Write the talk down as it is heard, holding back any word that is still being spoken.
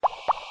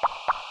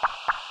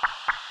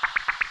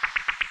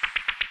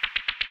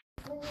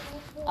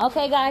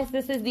Okay, guys,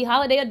 this is the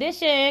holiday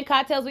edition,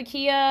 Cocktails with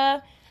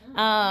Kia,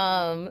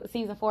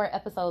 season 4,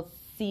 episode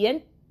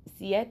siete.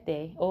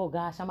 Oh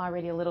gosh, I'm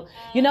already a little.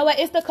 You know what?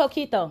 It's the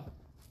coquito.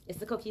 It's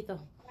the coquito.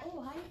 Oh,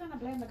 how you gonna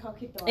blame the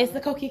coquito? It's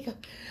the coquito.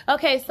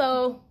 Okay,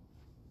 so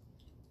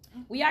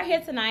we are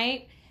here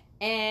tonight,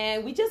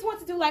 and we just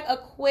want to do like a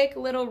quick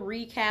little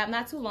recap,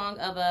 not too long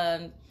of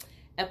a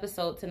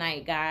episode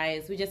tonight,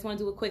 guys. We just want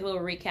to do a quick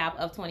little recap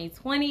of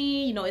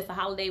 2020. You know, it's a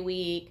holiday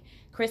week.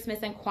 Christmas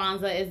and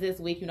Kwanzaa is this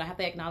week. You know, I have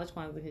to acknowledge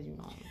Kwanzaa because, you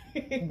know,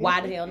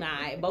 why the hell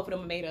not? Both of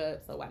them are made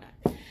up, so why not?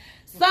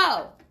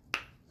 So,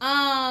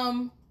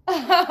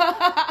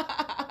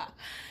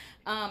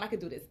 I could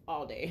do this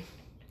all day.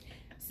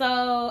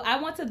 So,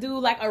 I want to do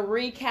like a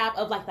recap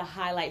of like the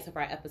highlights of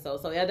our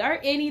episode. So, are there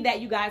any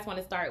that you guys want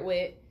to start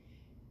with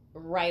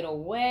right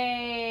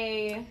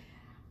away?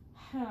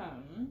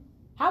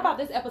 How about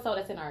this episode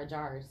that's in our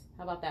jars?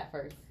 How about that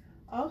first?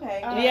 Okay.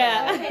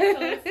 Yeah. Okay, so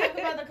let's talk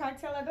about the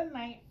cocktail of the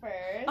night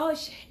first. Oh,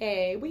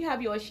 Shay. We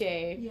have your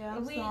Shay. Yeah,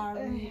 I'm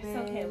sorry.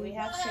 It's okay. We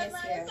have Shay's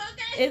here.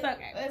 It's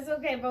okay. It's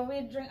okay, but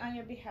we drink on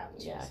your behalf.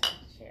 Yeah.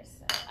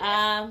 Cheers.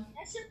 That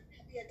should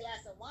be a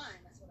glass of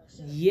wine. That's what I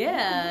should have.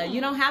 Yeah.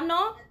 You don't have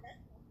no?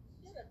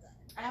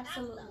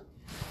 Absolutely.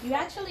 You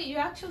actually.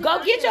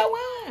 Go get your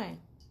wine.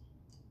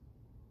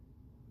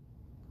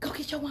 Go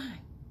get your wine.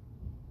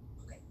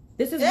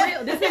 This is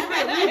real. This is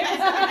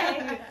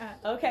real.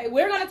 Okay,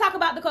 we're gonna talk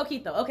about the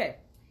coquito. Okay.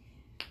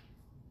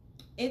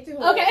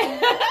 Okay.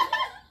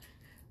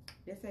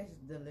 This tastes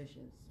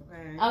delicious.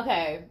 Okay.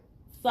 Okay.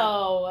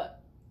 So,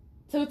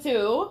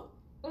 Tutu.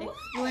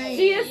 Explain.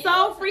 She is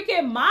so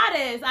freaking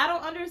modest. I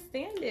don't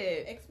understand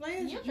it.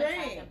 Explain You this can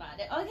drink. talk about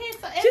it. Okay,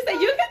 so She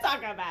said you can talk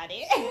about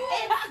it.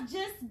 it's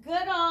just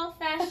good old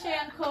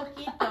fashioned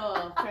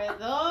coquito for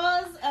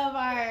those of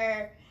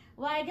our.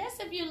 Well, I guess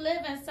if you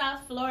live in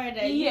South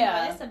Florida, you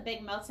know, it's a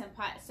big melting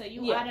pot. So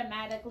you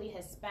automatically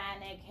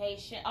Hispanic,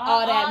 Haitian,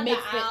 all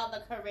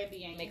the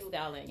Caribbean mixed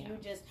all in. You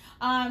just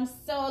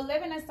so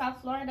living in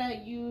South Florida,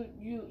 you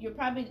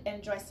probably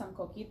enjoy some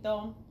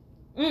coquito.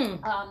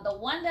 The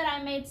one that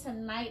I made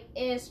tonight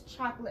is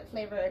chocolate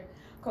flavored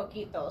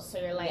coquito. So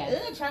you're like,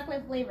 ugh,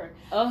 chocolate flavored.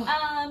 Oh.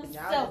 Y'all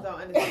just don't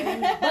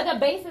understand. But the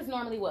base is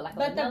normally what, like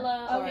a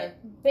vanilla or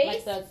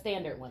like the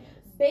standard one is?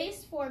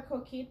 Base for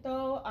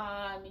coquito,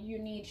 you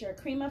need your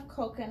cream of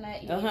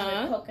coconut, you need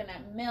your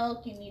coconut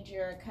milk, you need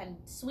your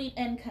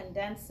sweetened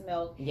condensed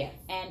milk,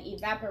 and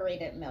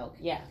evaporated milk.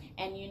 Yeah.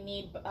 And you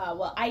need,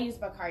 I use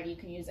Bacardi. You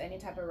can use any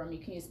type of rum. You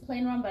can use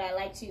plain rum, but I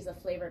like to use a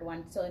flavored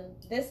one. So in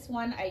this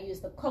one, I use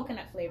the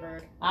coconut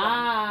flavored.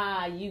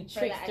 You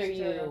trickster,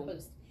 you.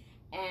 Boost.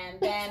 And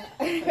then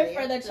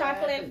for the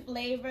chocolate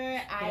flavor,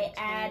 I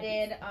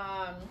added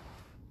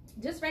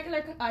just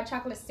regular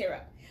chocolate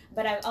syrup.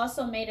 But I've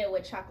also made it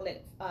with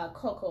chocolate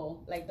cocoa,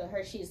 like the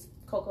Hershey's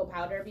cocoa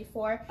powder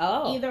before.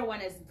 Oh. Either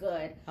one is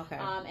good. Okay.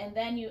 And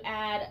then you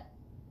add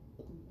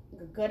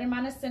a good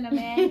amount of cinnamon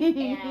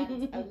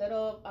and a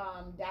little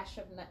dash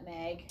of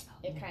nutmeg.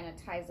 It kind of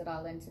ties it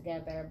all in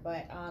together.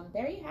 But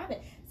there you have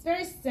it. It's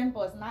very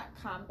simple. It's not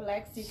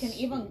complex. You can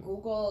even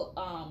Google...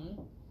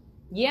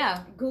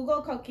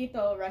 Google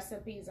coquito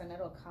recipes and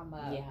it'll come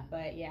up. Yeah.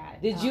 But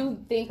Did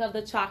you think of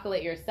the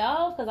chocolate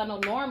yourself? Because I know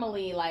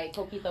normally like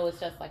coquito is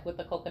just like with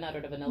the coconut or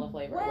the vanilla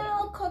flavor.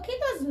 Well,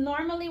 coquito is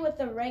normally with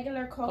the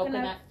regular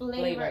coconut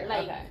flavor,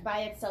 like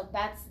by itself.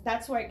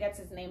 That's where it gets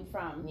its name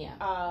from. Yeah.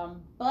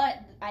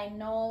 But I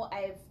know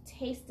I've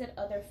tasted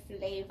other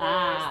flavors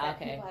that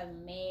people have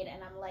made,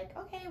 and I'm like,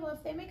 okay, well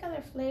if they make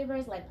other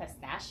flavors like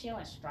pistachio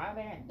and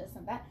strawberry and this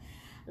and that,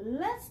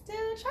 let's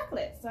do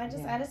chocolate. So I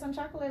just added some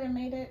chocolate and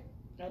made it.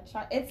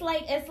 It's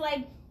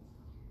like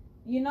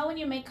you know when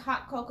you make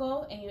hot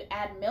cocoa and you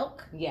add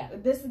milk. Yeah.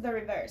 This is the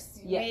reverse.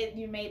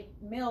 You made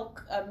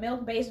milk, a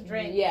milk based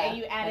drink. Yeah. And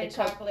you added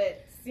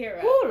chocolate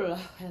syrup. Ooh,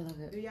 I love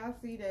it. Do y'all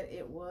see that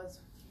it was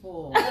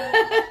full?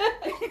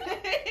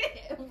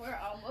 We're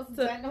almost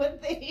done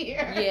with it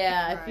here.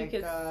 Yeah, if you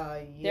could.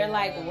 They're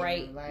like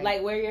right,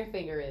 like where your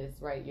finger is,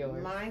 right?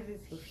 Yours. Mine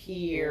is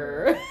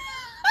here.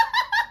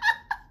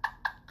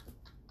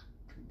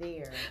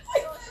 There.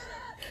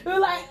 We're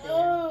like,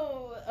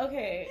 oh,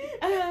 okay.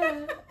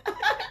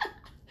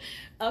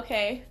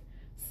 Okay.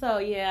 So,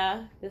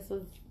 this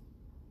was...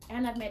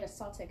 And I've made a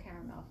salted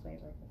caramel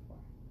flavor before.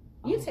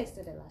 You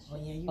tasted it last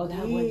year. Oh,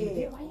 yeah, you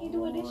did. Why are you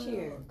doing this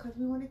year? Because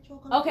we wanted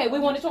chocolate. Okay, we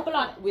wanted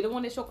chocolate. We don't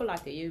want the chocolate.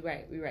 You're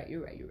right.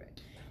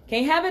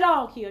 Can't have it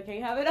all, Kia.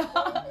 Can't have it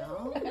all.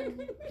 No.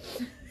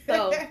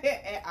 So,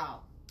 at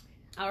all.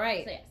 All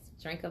right. So,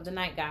 drink of the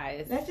night,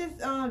 guys. Let's just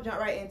jump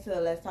right into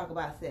let's talk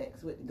about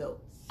sex with the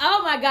goats.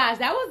 Oh my gosh,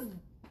 that was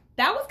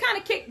kind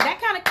of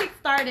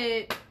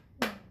kick-started.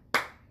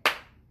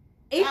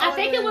 I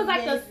think it was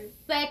like the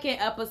second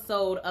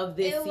episode of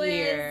this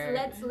year.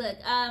 Let's look.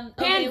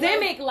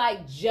 Pandemic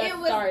just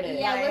started.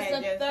 Yeah,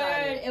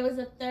 it was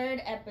the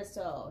third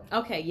episode.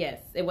 Okay, yes,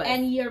 it was.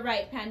 And you're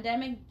right,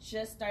 pandemic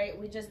just started.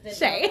 We just did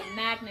the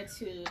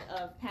magnitude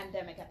of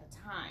pandemic at the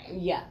time.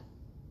 Yeah.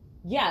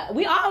 Yeah,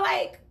 we all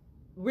like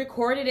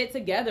recorded it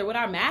together with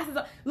our masks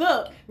on.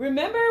 Look,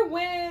 remember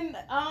when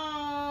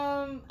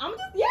I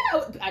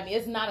mean,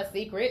 it's not a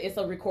secret, it's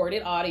a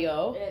recorded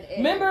audio.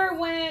 Remember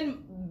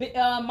when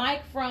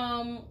Mike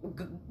from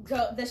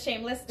the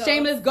Shameless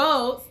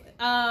Goats,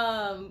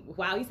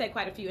 wow, he said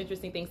quite a few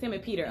interesting things, him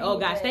and Peter. Oh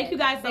gosh, thank you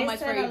guys so much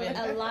for even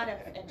a lot of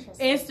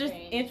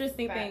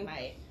interesting things.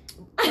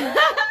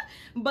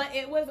 But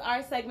it was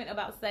our segment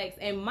about sex,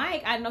 and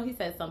Mike, I know he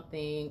said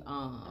something.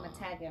 I'm gonna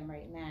tag him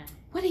right now.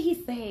 What did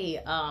he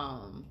say?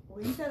 Well,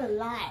 he said a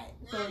lot.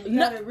 So boom!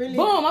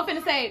 I'm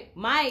finna say,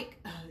 Mike.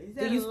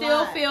 Do you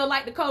still feel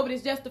like the COVID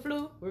is just the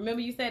flu?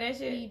 Remember you said that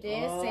shit. He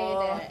did say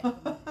that.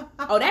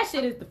 Oh, that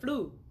shit is the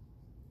flu.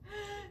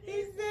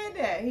 He said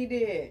that. He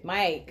did.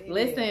 Mike,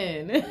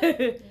 listen. He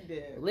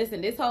did. Listen,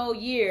 this whole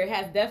year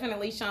has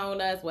definitely shown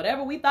us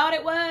whatever we thought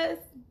it was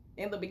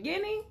in the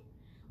beginning.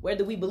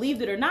 Whether we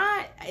believed it or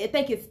not, I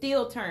think it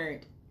still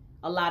turned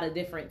a lot of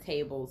different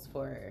tables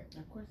for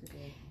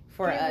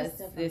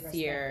us this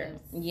year.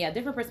 Yeah,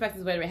 different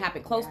perspectives, whether it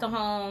happened close to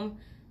home,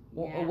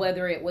 or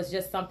whether it was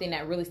just something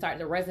that really started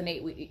to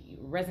resonate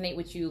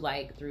with you,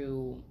 like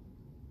through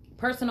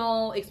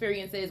personal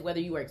experiences, whether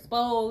you were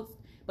exposed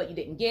but you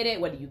didn't get it,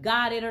 whether you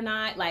got it or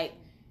not. Like,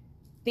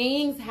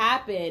 things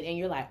happen and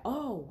you're like,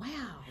 oh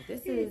wow,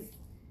 this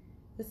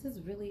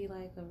is really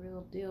like a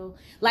real deal.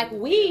 Like,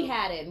 we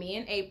had it, me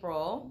and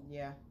April.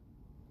 Yeah.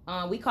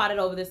 We caught it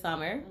over the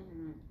summer.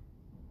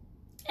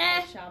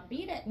 Y'all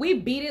beat it. We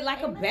beat it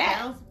like a bat.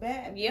 Sounds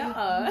bad.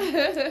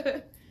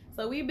 Yeah.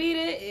 So we beat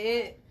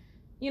it.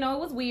 It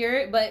was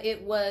weird, but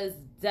it was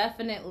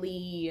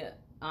definitely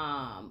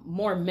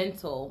more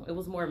mental. It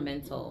was more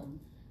mental.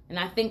 And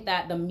I think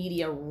that the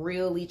media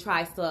really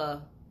tries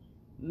to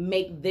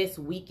make this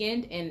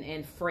weakened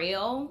and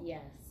frail. Yes.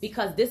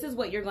 Because this is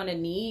what you're going to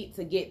need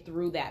to get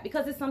through that.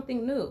 Because it's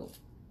something new.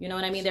 You know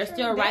what I mean? They're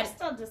still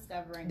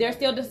discovering it. They're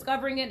still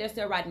discovering it. They're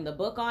still writing the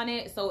book on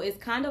it. So it's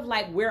kind of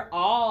like we're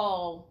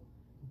all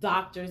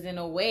doctors in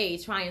a way,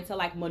 trying to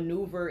like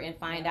maneuver and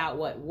find out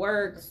what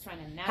works,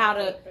 how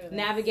to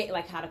navigate,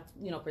 like how to,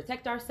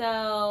 protect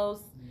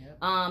ourselves,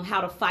 how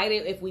to fight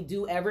it if we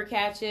do ever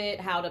catch it,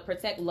 how to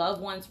protect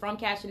loved ones from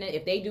catching it.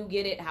 If they do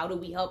get it, how do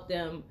we help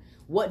them?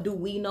 What do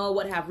we know?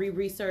 What have we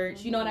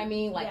researched? You know what I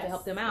mean? Like, to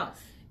help them out.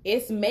 Yes.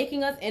 It's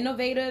making us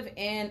innovative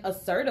and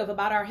assertive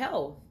about our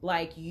health.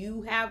 Like,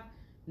 you have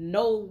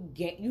no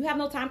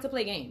time to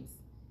play games.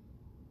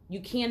 You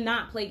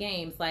cannot play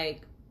games.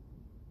 Like,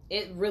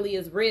 it really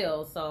is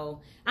real.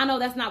 So I know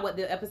that's not what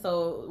the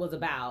episode was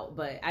about,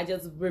 but I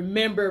just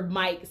remember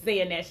Mike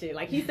saying that shit.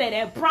 Like, he said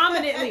that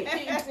prominently.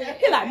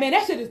 He's like, man,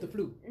 that shit is the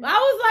flu. I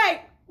was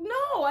like,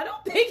 no, I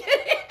don't think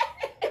it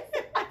is.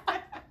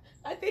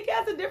 I think it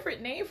has a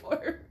different name for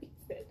it.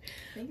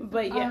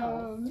 But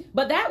yeah,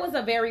 but that was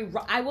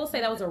I will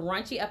say that was a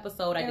raunchy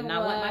episode. I did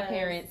not want my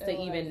parents to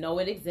even know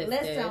it existed.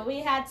 Listen, we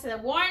had to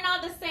warn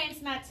all the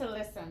saints not to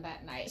listen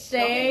that night.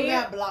 Shay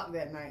got blocked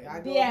that night. I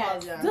do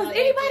apologize. Does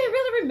anybody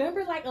really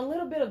remember like a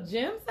little bit of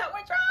gems that were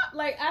dropped?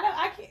 Like,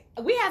 I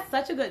can't. We had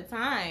such a good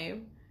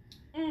time.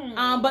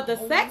 But the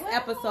sex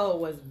episode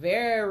was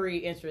very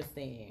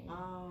interesting.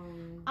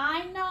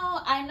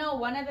 I know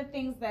one of the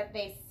things that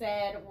they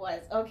said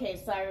was,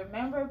 okay, so I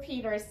remember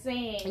Peter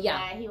saying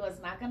that he was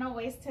not going to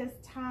waste his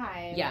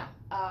time. Yeah.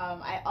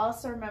 I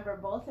also remember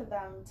both of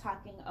them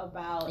talking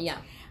about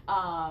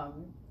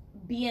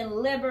being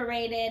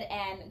liberated,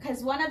 and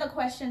because one of the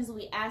questions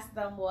we asked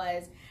them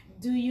was,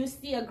 do you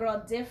see a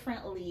girl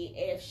differently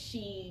if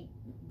she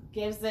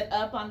gives it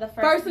up on the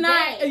first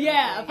night? Date?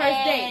 Yeah,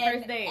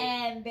 first date.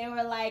 And they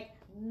were like,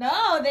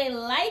 no, they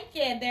like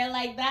it. They're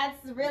like,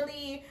 that's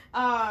really,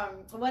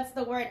 what's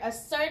the word?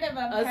 Assertive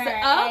of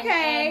her.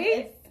 Okay.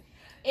 And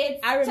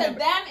it's to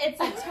them, it's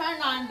a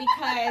turn on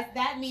because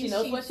that means she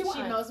knows what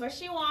she knows what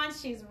she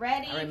wants. She's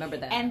ready. I remember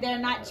that. And they're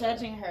not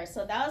judging her.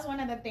 So that was one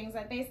of the things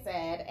that they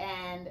said.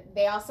 And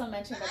they also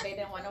mentioned that they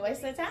didn't want to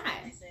waste their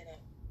time.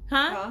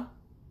 Huh?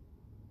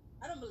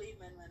 I don't believe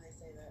men when they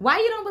say that. Why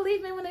you don't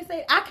believe men when they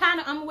say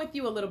that? I'm with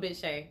you a little bit,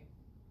 Shay.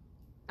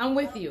 I'm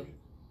with you.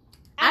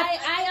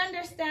 I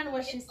understand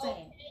what she's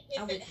saying.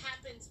 If it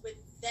happens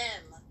with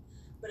them,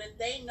 but if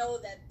they know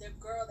that the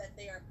girl that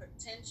they are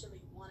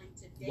potentially wanting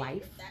to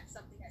date, if that's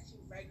something that she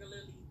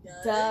regularly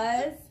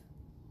does,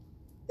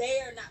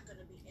 they are not going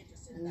to be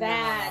interested in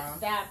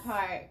that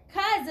part.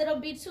 Because it'll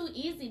be too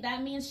easy.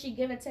 That means she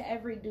give it to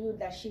every dude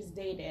that she's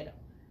dated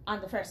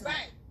on the first night.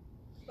 Right.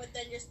 But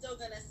then you're still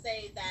going to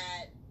say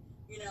that,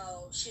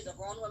 she's a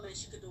grown woman,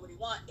 she could do what he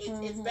wants.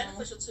 It's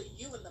beneficial to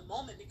you in the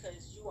moment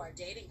because you are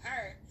dating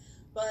her.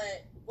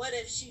 But what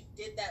if she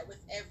did that with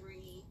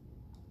every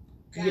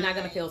guy? You're not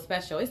going to feel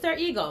special. It's their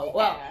ego.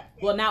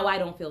 Well, now I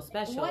don't feel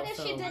special. What if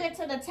she did it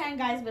to the 10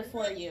 guys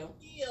before you?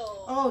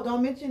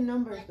 Don't mention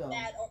numbers, like though.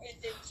 That, or is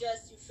it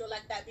just you feel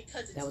like that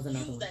because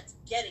it's you that's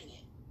getting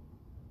it?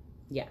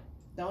 Yeah.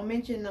 Don't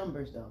mention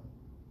numbers, though.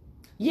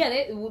 Yeah,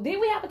 did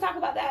we have to talk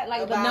about that?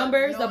 Like the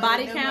numbers, the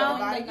body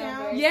count?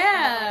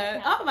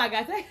 Yeah. Oh, my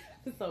gosh. That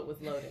episode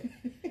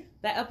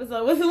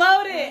was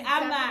loaded.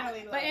 I'm not.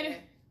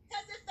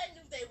 Because if they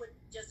knew they would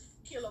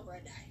just keel over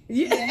and die.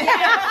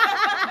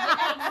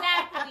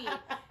 Exactly.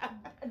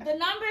 The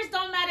numbers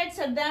don't matter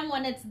to them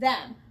when it's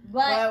them.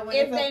 But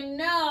if they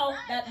know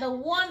that the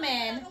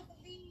woman...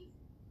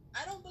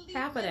 I don't believe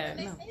half of that.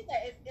 They say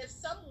that if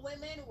some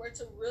women were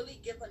to really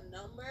give a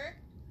number,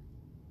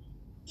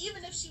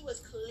 even if she was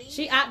clean,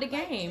 she out the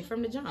game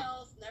from the jump.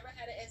 Never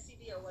had an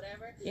STD or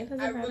whatever. Yeah,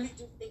 I really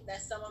do think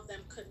that some of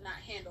them could not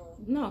handle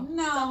no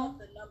some of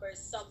the numbers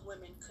some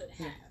women could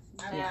have.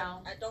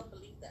 I don't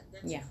believe that.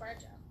 They're too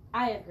fragile.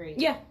 I agree.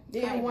 Yeah.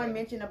 Didn't one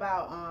mention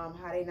about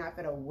how they not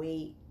gonna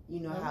wait? You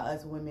know how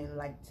us women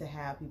like to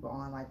have people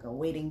on like a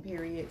waiting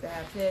period to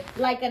have sex,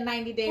 like a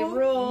 90-day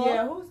rule.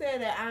 Yeah, who said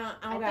that?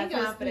 I don't got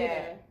time for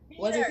that.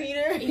 Was it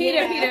Peter?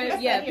 Peter.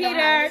 Yeah,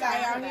 Peter.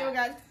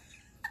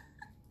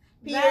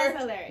 That's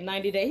hilarious.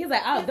 90 days. He's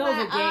like, oh, those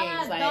are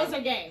games. Those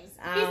are games.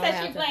 He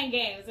said she's playing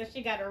games, so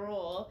she got a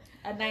rule,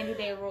 a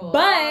 90-day rule.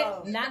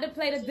 But not to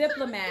play the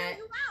diplomat.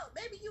 You out.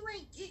 Maybe you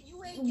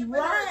ain't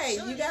right.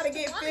 You gotta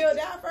get filled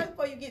out first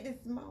before you get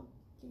this smoke.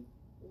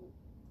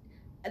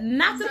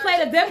 Not to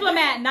play the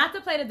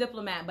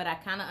diplomat, but I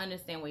kind of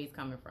understand where he's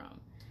coming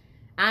from.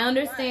 I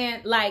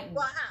understand,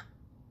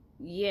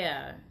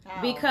 yeah,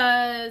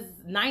 because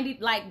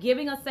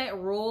giving a set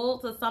rule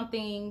to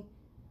something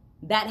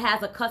that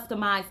has a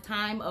customized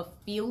time of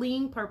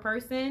feeling per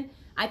person,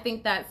 I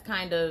think that's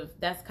kind of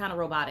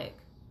robotic.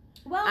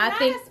 Well, I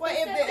think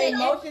if the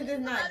emotions is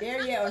not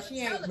there yet, or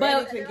she ain't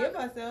ready to give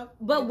herself.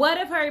 But what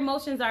if her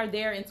emotions are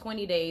there in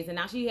 20 days, and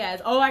now she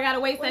has, I gotta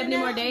wait 70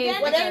 more days?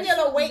 Well, that's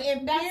still a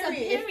waiting period.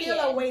 It's still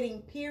a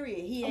waiting period.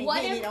 He ain't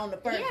getting it on the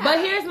first. Yeah. But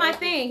here's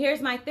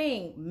my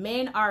thing.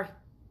 Men are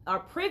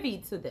privy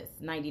to this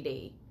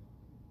 90-day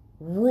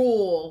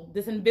rule,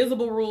 this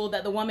invisible rule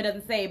that the woman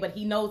doesn't say, but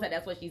he knows that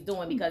that's what she's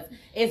doing because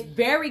it's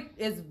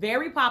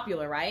very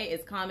popular, right?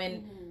 It's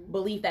common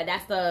belief that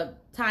that's the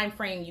time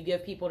frame you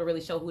give people to really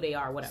show who they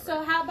are, whatever.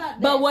 So how about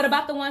this? But what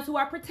about the ones who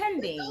are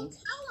pretending? Don't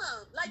tell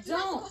them. Like,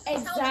 don't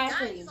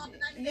exactly.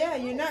 Yeah,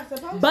 you're not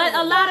supposed to. But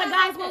a lot of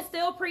guys will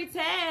still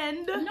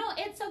pretend. No,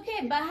 it's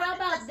okay. But how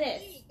about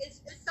this?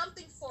 It's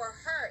something for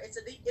her.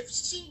 If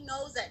she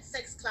knows that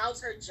sex clouds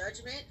her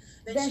judgment,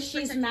 then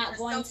she's not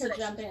going to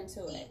jump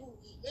into it. Who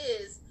he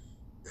is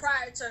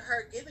prior to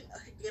her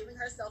giving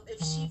herself,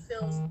 if she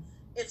feels.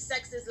 If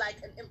sex is like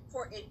an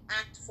important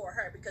act for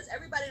her, because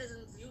everybody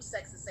doesn't view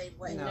sex the same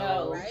way,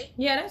 right?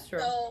 Yeah, that's true.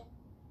 So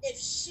if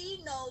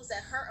she knows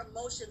that her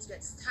emotions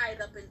gets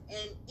tied up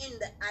in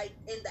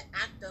the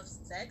act of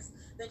sex,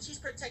 then she's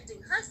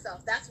protecting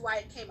herself. That's why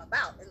it came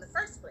about in the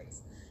first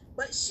place.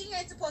 But she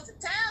ain't supposed to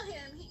tell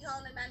him he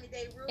on the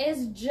 90-day rule.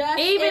 It's just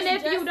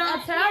if you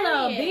don't tell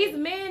them, these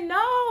men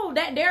know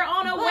that they're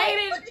on a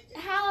waiting.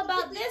 How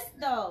about this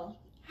though?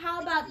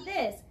 How about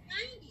this?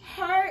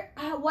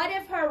 What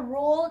if her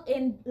rule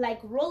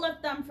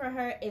of thumb for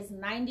her is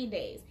 90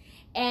 days,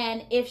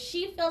 and if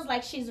she feels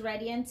like she's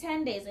ready in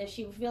 10 days, if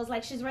she feels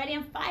like she's ready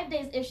in 5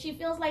 days, if she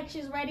feels like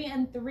she's ready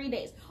in 3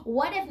 days,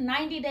 what if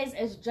 90 days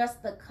is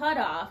just the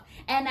cutoff,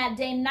 and at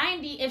day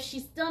 90, if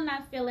she's still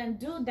not feeling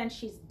due, then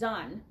she's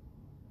done?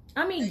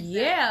 I mean,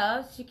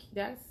 yeah,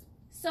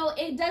 so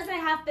it doesn't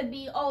have to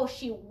be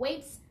she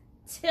waits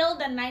till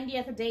the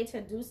 90th day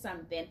to do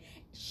something.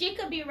 She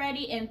could be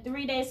ready in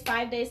 3 days,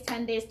 5 days,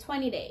 10 days,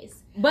 20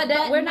 days. But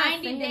we're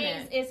 90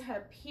 days is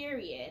her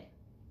period.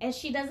 And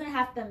she doesn't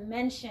have to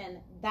mention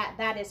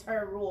that is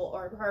her rule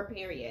or her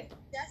period.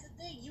 That's the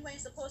thing. You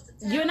ain't supposed to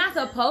tell You're not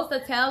supposed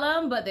to tell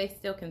them, but they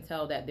still can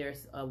tell that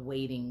there's a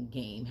waiting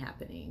game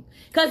happening.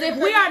 Because if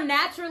we are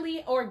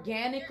naturally,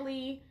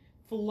 organically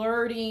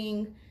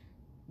flirting,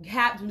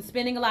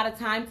 spending a lot of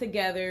time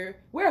together,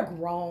 we're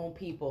grown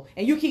people,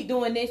 and you keep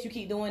doing this, you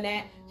keep doing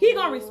that, he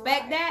gonna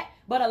respect that.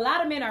 But a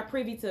lot of men are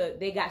privy to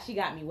she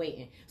got me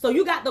waiting. So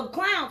you got the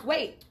clowns,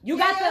 you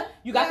got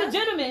the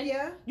gentleman,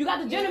 you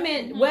got the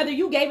gentleman, whether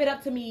you gave it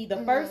up to me the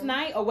first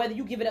night or whether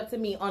you give it up to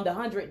me on the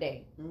 100th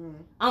day,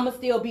 I'ma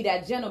still be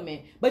that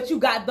gentleman. But you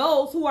got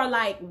those who are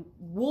like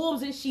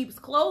wolves in sheep's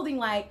clothing,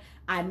 like,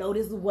 I know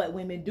this is what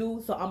women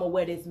do, so I'm gonna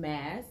wear this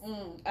mask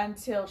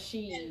until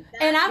she.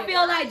 And I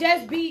feel like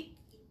just be.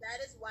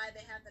 That is why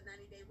they have the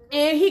 90-day rule.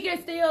 And he can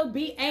still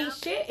be ain't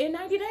shit in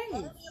 90 days.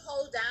 Only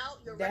hold out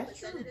your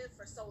representative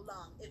for so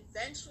long.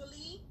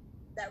 Eventually,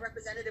 that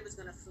representative is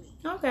going to flee.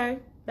 Okay,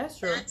 that's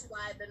true. That's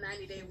why the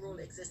 90-day rule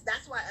exists.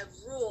 That's why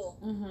a rule,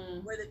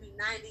 whether it be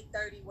 90,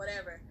 30,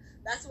 whatever,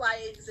 that's why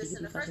it exists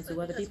in the first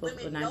place. Because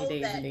women know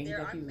that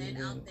there are men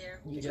out there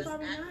who just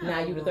act. Now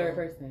you the third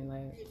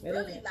person. They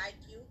really like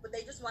you, but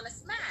they just want to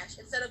smash.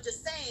 Instead of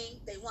just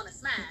saying they want to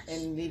smash.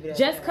 And leave it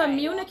just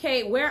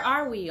communicate. Where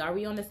are we? Are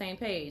we on the same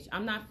page?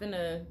 I'm not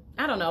finna.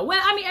 I don't know.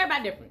 Well, I mean,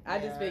 everybody different.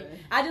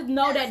 I just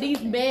know that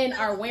these men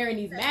are wearing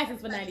these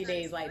masks for 90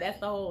 days. Like, that's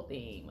the whole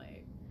thing.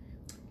 Like,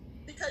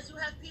 because you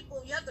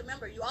have to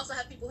remember, you also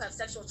have people who have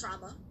sexual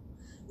trauma.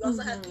 You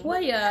also have people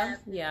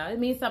it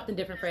means something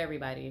different for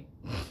everybody.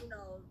 You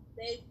know,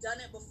 they've done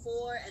it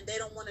before and they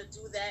don't want to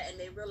do that, and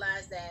they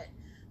realize that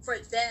for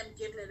them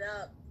giving it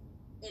up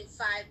in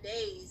 5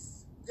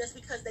 days just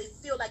because they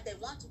feel like they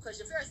want to, because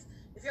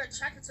if you're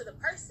attracted to the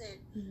person,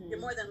 you're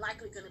more than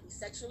likely going to be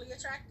sexually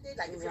attracted.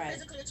 Like if you're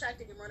physically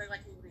attracted, you're more than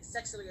likely to be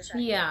sexually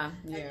attracted. Yeah.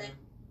 And then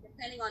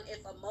depending on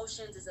if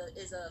emotions is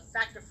a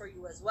factor for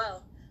you as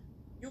well,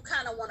 you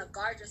kind of want to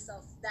guard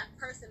yourself. That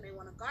person may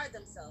want to guard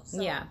themselves.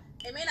 So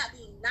it may not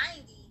be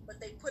 90, but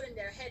they put in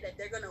their head that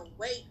they're going to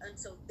wait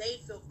until they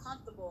feel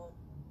comfortable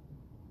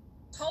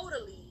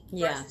totally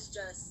versus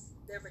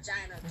just their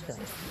vagina. Just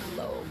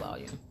low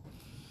volume.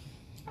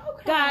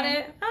 Okay. Got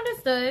it.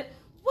 Understood.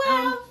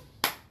 Well,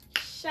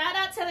 shout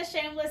out to the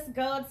Shameless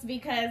Goats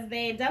because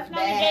they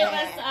definitely gave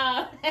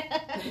us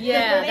they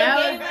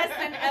gave us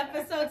an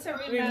episode to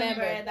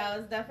remember. That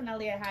was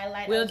definitely a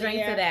highlight. We'll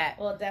drink to that.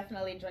 We'll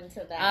definitely drink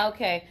to that.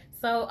 Okay.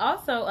 So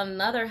also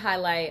another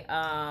highlight,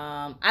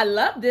 I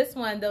love this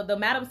one, the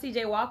Madam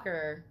CJ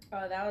Walker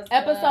that was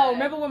episode. Good.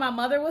 Remember when my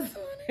mother was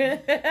on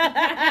it?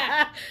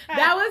 That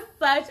was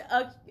such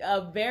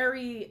a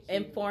very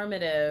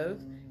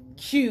informative,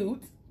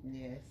 cute.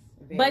 Yes.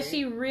 But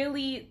she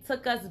really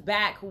took us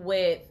back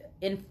with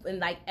in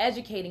like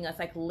educating us,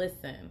 like,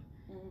 listen,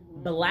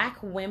 Black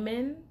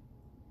women,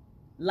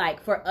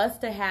 like, for us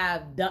to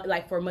have done,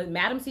 like, for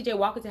Madam CJ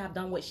Walker to have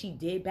done what she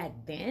did back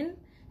then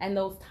and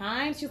those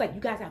times, she was like,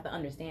 you guys have to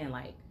understand,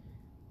 like,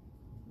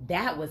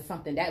 that was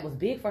something that was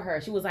big for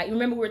her. She was like,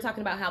 remember we were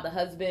talking about how the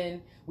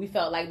husband, we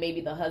felt like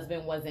maybe the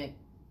husband wasn't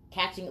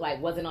catching, like,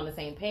 wasn't on the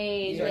same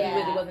page, or he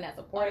really wasn't that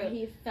supportive. Or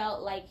he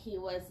felt like he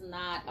was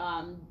not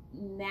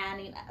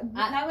man.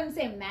 I wouldn't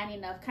say man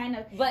enough, kind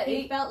of. But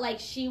he felt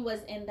like she was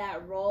in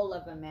that role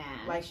of a man.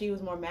 Like she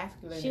was more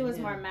masculine. She was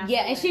more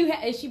masculine. Yeah,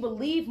 and she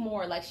believed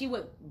more. Like she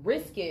would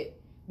risk it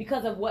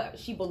because of what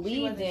she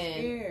believed in.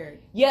 Scared.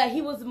 Yeah,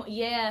 he was.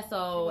 Yeah,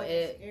 so she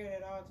wasn't scared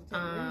at all to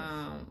take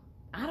risks.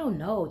 I don't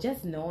know.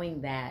 Just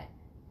knowing that.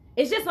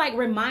 It's just like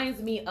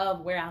reminds me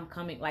of where I'm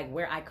coming, like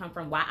where I come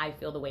from, why I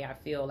feel the way I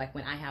feel. Like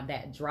when I have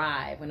that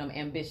drive, when I'm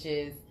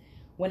ambitious,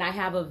 when I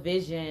have a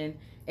vision,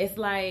 it's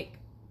like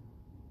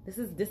this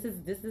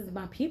is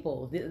my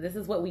people. This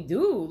is what we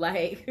do.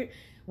 Like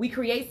we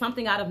create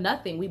something out of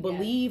nothing. We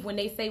believe when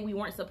they say we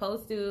weren't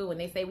supposed to, when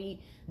they say we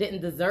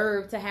didn't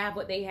deserve to have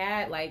what they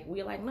had. Like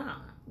we're like, nah,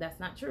 that's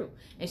not true.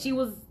 And she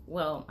was,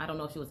 well, I don't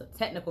know if she was a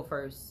technical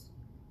first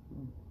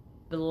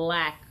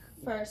Black.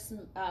 First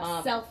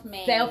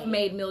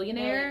self-made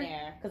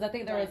millionaire, because I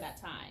think there was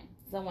that time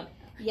someone.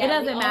 It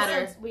doesn't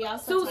matter. We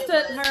also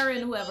stood her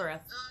and whoever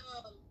else.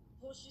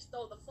 Who she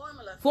stole the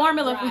formula.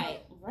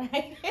 Right.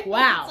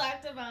 Wow. We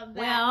talked about that.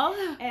 Well,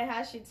 and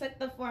how she took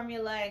the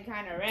formula and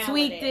kind of ran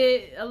tweaked with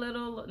it a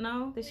little.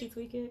 No, did she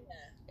tweak it?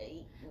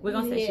 We're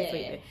gonna say she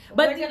tweaked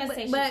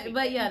it.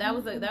 But yeah, that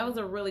was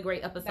a really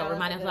great episode.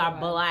 Reminding us of our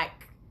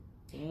Black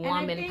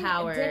woman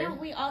power. Didn't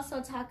we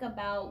also talk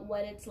about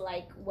what it's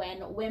like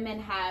when women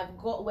have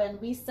when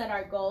we set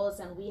our goals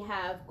and we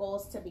have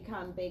goals to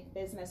become big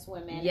business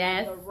women?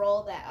 Yes. And the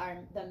role that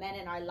the men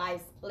in our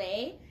lives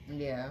play.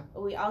 Yeah.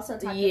 We also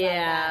talked about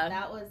that.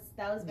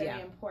 That was very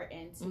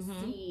important to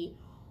see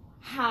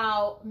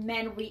how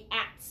men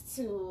react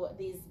to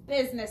these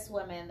business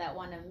women that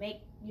want to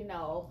make,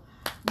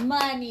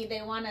 money.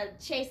 They want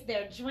to chase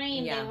their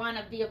dream. They want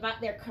to be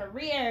about their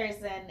careers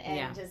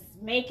and just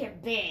make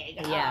it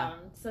big.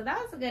 So that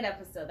was a good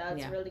episode. That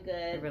was really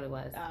good. It really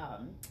was.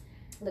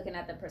 Looking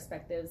at the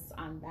perspectives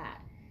on that.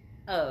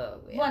 Oh,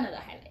 yeah. One of the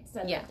highlights.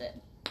 I loved it.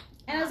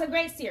 And it was a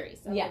great series.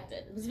 I loved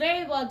it. It was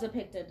very well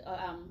depicted.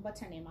 What's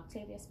her name?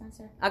 Octavia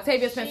Spencer?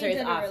 Octavia Spencer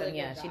is awesome.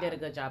 Really she did a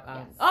good job.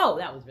 Oh,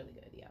 that was really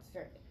good. Yeah.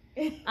 Very good.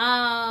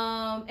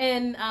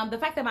 And the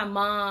fact that my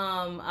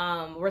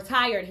mom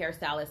retired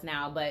hairstylist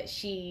now, but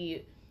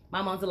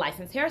my mom's a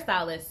licensed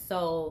hairstylist,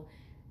 so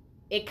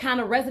it kind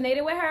of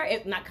resonated with her.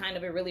 It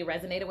really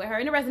resonated with her,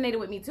 and it resonated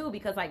with me too,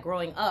 because like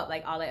growing up,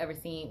 like all I ever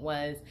seen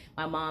was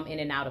my mom in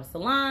and out of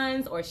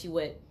salons, or she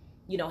would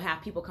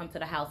have people come to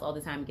the house all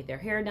the time and get their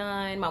hair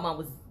done. My mom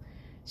was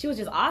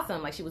just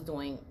awesome. Like she was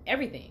doing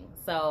everything.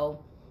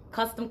 So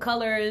custom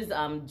colors,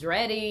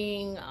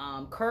 dreading,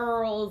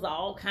 curls,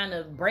 all kind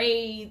of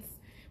braids.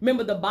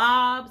 Remember the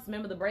bobs?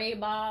 Remember the braid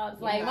bobs?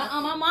 Like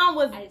my mom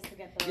was. I used to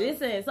get those.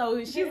 Listen,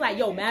 so she's like,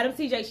 yo, Madam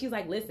CJ. She's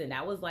like, listen,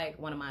 that was like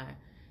one of my,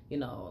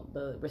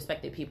 the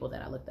respected people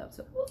that I looked up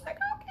to. I was like,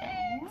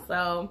 okay.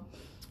 So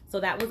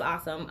that was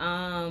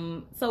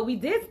awesome. So we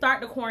did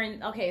start the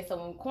quarantine. Okay, so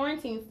when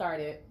quarantine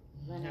started.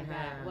 When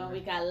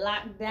we got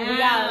locked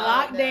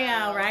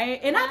down.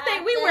 Right? And I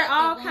think we were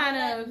all kind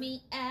of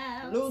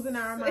losing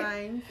our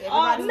minds.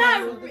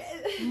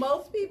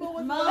 Most people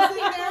was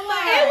losing their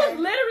minds. It was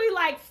literally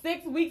like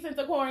 6 weeks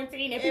into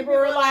quarantine, and people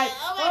were like,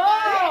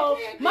 "Oh,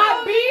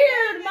 my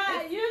beard,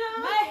 my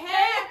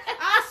hair."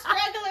 I'm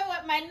struggling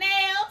with my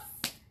nails.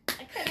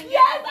 I couldn't get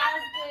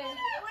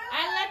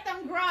I let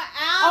them grow out.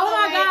 Oh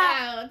my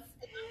God!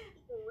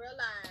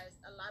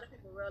 A lot of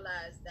people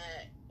realize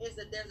that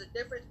there's a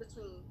difference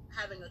between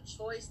having a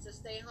choice to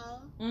stay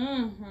home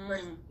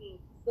versus being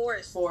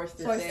forced to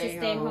stay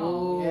home.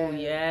 Oh,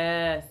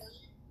 yes.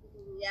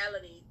 In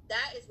reality,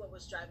 that is what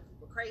was driving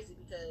people crazy,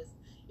 because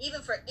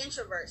even for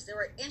introverts, there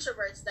were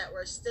introverts that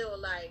were still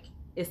like,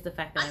 It's the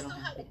fact that I still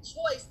don't have a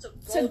choice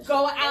to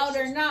go out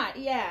or not.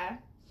 Yeah.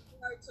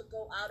 Or to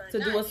go out or to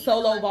not. do a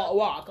solo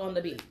walk on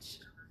the beach.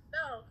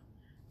 No,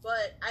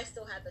 but I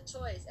still had the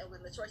choice, and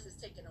when the choice is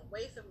taken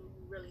away from you,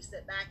 you really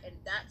sit back, and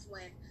that's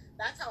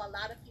how a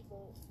lot of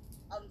people,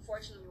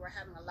 unfortunately, were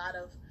having a lot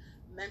of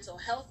mental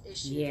health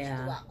issues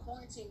throughout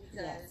quarantine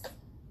because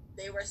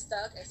they were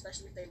stuck,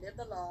 especially if they lived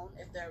alone,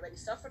 if they already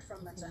suffered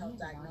from mental health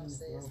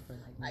diagnosis.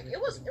 Like it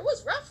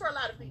was rough for a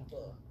lot of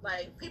people.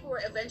 Like people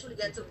were eventually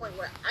getting to the point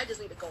where I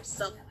just need to go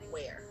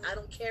somewhere. I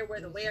don't care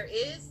where the where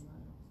is,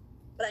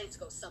 but I need to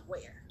go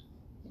somewhere.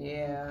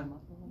 Yeah,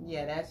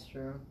 that's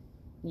true.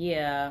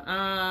 Yeah,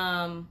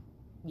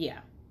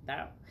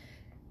 that.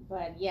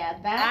 But yeah,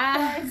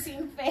 that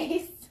quarantine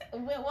phase.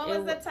 What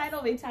was the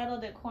title? We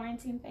titled it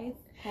Quarantine Phase.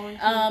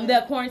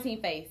 The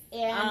quarantine phase.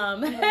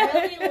 And we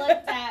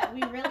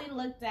really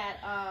looked at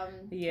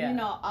you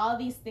know, all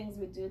these things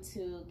we do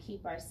to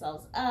keep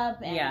ourselves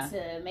up and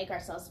to make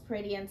ourselves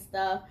pretty and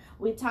stuff.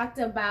 We talked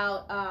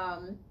about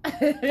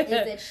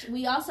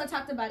we also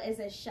talked about is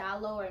it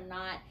shallow or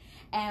not.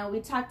 And we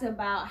talked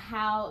about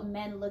how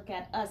men look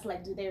at us.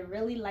 Like, do they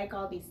really like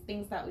all these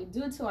things that we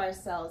do to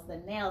ourselves? The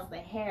nails, the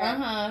hair.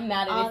 Now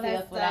that they see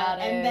us without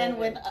it. And then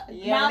with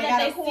now that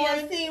they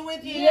quarantine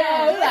with you.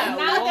 Yeah.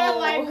 Now they're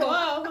like,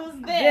 whoa,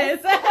 who's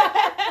this?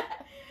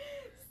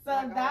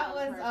 So that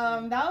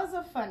was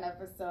a fun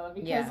episode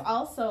because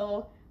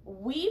also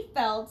we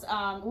felt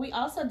we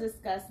also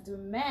discussed, do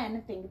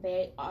men think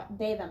they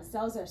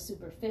themselves are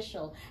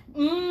superficial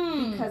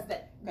because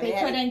they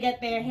couldn't get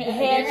their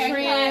hair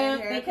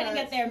trimmed, they couldn't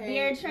get their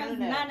beard trimmed,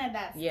 none of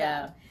that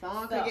stuff.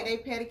 Some could get their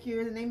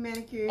pedicures and their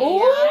manicures. So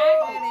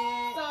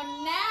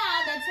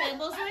now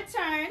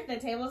the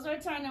tables were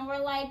turned and we're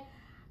like,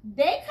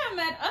 they come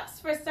at us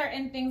for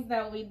certain things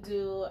that we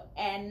do,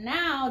 and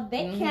now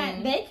they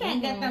can't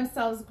get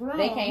themselves groomed.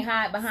 They can't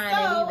hide behind it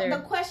either. So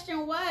the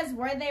question was,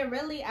 were they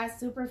really as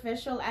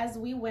superficial as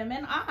we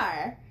women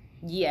are?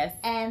 Yes.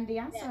 And the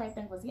answer I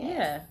think was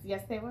yes. Yeah.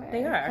 Yes, they were.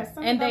 They are.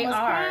 And they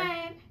are.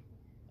 Crying.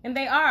 And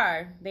they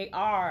are. They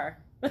are.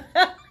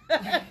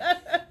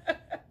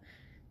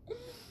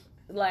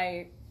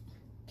 Like,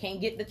 can't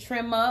get the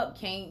trim up,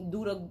 can't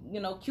do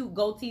the, cute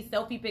goatee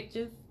selfie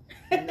pictures.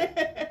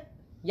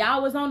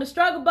 Y'all was on the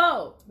struggle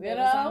boat. You know?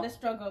 Was on the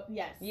struggle,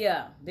 yes.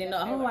 Yeah. Then,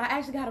 I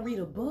actually got to read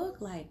a book.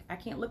 Like, I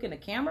can't look in the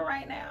camera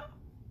right now.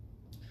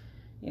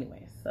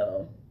 Anyway,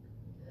 so.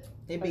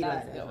 It be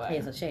like that.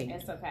 It's a shade.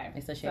 It's okay.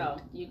 It's a shade. So,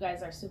 you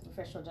guys are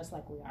superficial just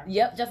like we are.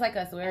 Yep, just like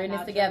us. We're in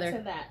this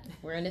together.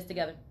 We're in this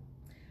together.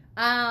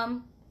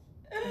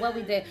 What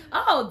we did.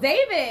 Oh,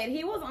 David.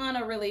 He was on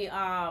a really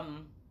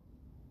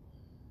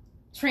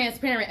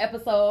transparent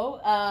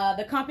episode.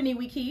 The company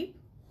we keep.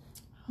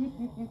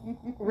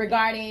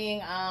 Regarding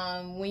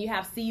when you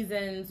have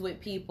seasons with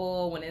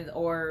people,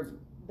 or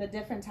the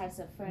different types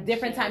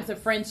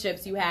of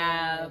friendships you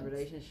have,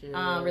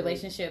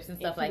 relationships and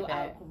stuff like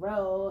that.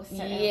 Outgrow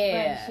certain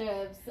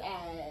friendships,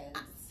 and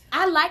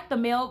I like the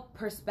male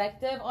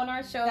perspective on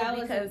our show. That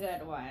was a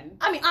good one.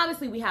 I mean,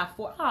 obviously we have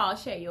four. My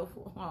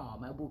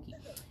bookie.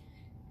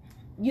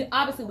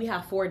 Obviously we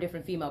have 4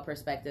 different female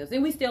perspectives,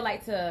 and we still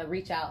like to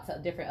reach out to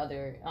different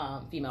other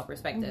female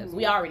perspectives. Mm-hmm.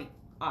 We already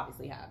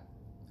obviously have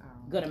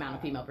good amount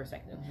of female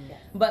perspective,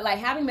 but like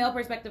having male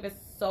perspective is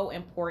so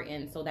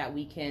important so that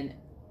we can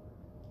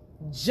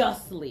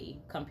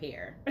justly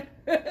compare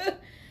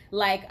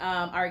like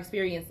our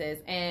experiences.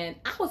 And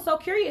I was so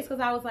curious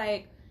because I was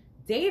like,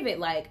 David,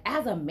 like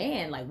as a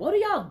man, like what do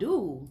y'all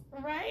do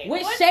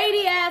with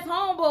shady ass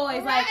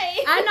homeboys? Like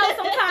I know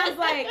sometimes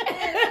like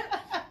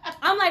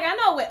I'm like, I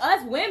know with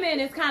us women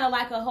it's kind of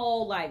like a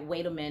whole like,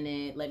 wait a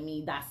minute, let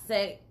me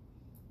dissect,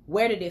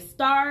 where did it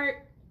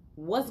start?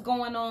 What's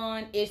going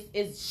on?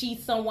 Is she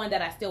someone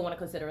that I still want to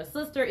consider a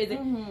sister? Is it,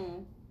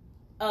 and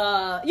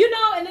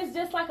it's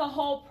just like a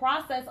whole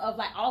process of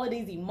like all of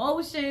these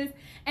emotions.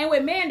 And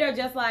with men, they're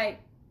just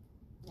like,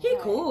 he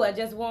cool. I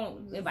just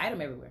won't invite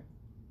him everywhere.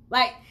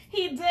 Like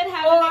he did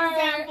have an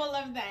example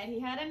of that. He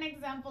had an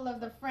example of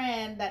the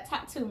friend that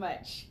talked too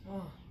much.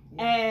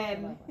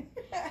 And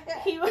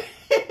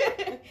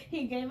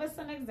he gave us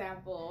an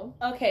example.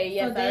 Okay,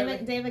 yes. So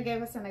David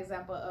gave us an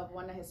example of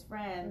one of his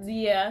friends.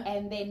 Yeah.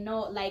 And they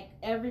know, like,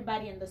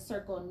 everybody in the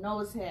circle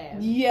knows him.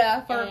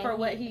 Yeah, for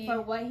what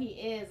he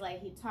is.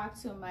 Like, he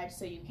talks too much,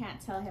 so you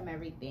can't tell him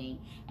everything.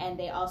 And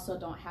they also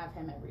don't have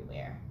him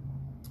everywhere.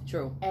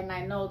 True. And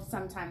I know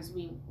sometimes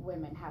we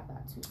women have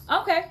that too.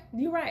 Okay,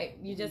 you're right.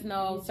 You just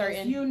know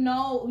you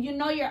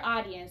know your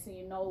audience, and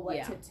you know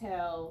what to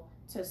tell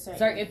to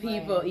certain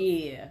people.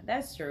 Yeah,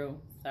 that's true.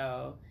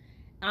 So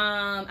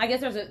I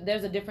guess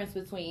there's a difference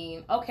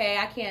between, okay,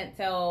 I can't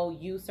tell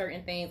you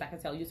certain things, I can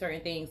tell you certain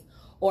things,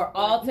 or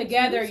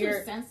altogether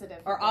you're sensitive,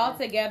 or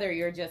altogether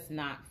you're just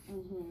not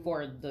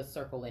for the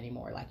circle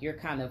anymore. Like you're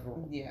kind of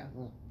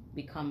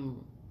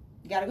become,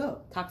 you gotta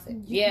go, toxic.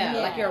 Yeah,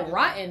 like you're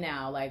rotten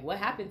now. Like what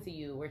happened to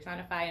you? We're trying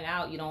to find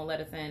out. You don't let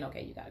us in.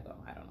 Okay, you gotta go.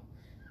 I don't know.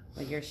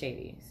 Like you're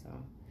shady. So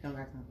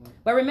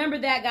But remember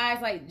that,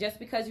 guys, like, just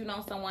because you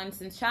know someone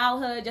since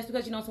childhood, just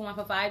because you know someone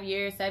for 5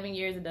 years, 7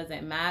 years, it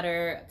doesn't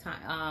matter.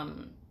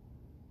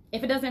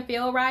 If it doesn't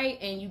feel right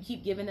and you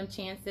keep giving them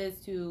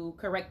chances to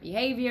correct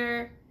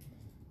behavior,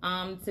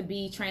 to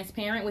be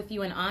transparent with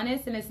you and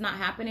honest, and it's not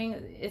happening,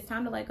 it's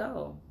time to let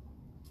go.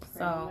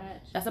 So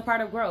that's a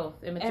part of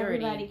growth and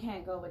maturity. Everybody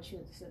can't go with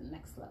you to the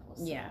next level.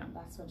 So yeah,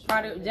 that's what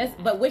part of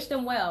just. But wish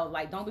them well.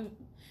 Like, don't be.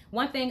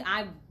 One thing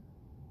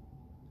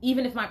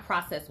even if my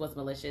process was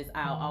malicious,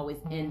 I'll always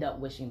end up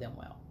wishing them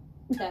well.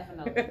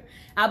 Definitely.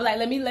 I'll be like,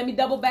 let me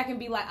double back and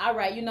be like, all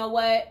right, you know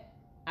what?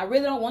 I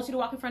really don't want you to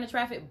walk in front of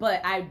traffic,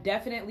 but I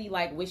definitely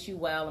like wish you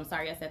well. I'm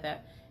sorry I said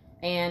that,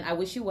 and I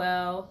wish you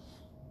well.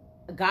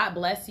 God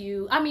bless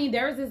you. I mean,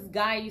 there's this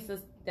guy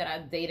that I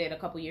dated a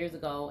couple years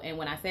ago, and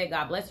when I said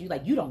God bless you,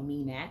 like, you don't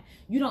mean that.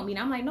 You don't mean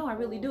that. I'm like, no, I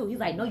really do. He's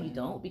like, no, you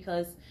don't,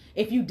 because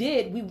if you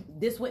did, we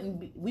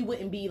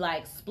wouldn't be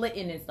like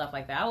splitting and stuff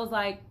like that. I was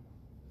like,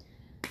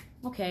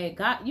 okay,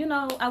 God,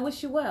 I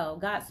wish you well.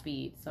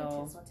 Godspeed. So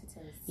it is what it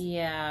is.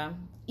 Yeah,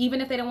 even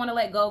if they don't want to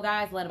let go,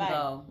 guys, let them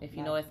go. If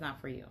you know it's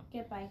not for you.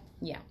 Goodbye.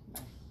 Yeah.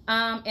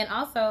 And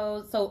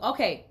also,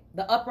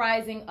 the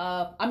uprising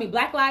of,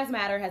 Black Lives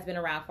Matter has been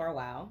around for a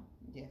while.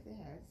 Yes, it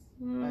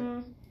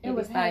has. It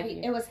was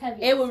heavy. It was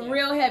heavy. It was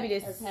real heavy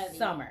this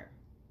summer.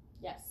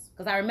 Yes.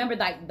 Because I remember,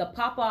 like, the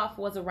pop-off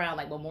was around,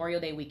 like,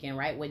 Memorial Day weekend,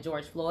 right? With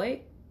George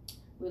Floyd.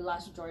 We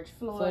lost George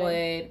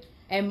Floyd.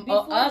 And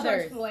before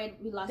others. George Floyd,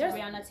 we lost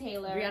Breonna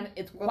Taylor.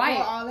 It's quiet.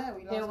 Before all that,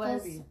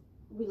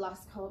 we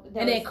lost Kobe.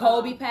 And then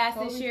Kobe passed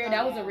this year.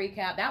 That was a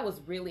recap. That was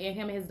really, and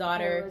him and his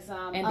daughter. Was,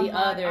 and the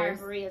others.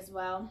 Arbery as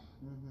well.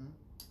 Mm-hmm.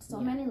 So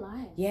many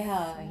lives.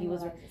 Yeah, he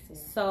was.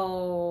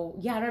 So,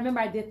 yeah, I remember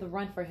I did the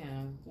run for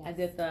him. Yes. I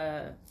did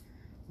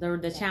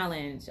the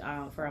challenge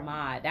for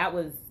Ahmaud. That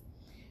was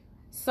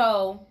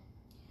so.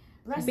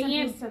 Rest in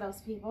peace to those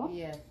people.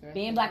 Yes.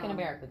 Being Black in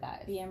America,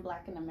 guys. Being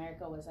Black in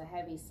America was a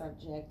heavy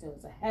subject. It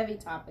was a heavy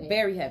topic.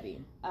 Very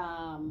heavy.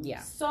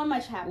 So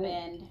much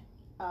happened.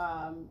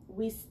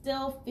 We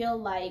still feel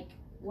like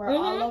we're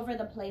all over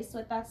the place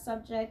with that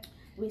subject.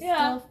 We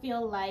still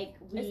feel like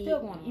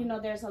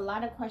there's a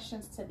lot of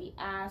questions to be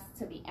asked,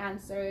 to be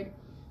answered.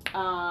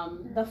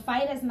 The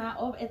fight is not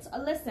over. It's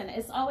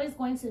always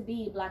going to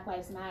be Black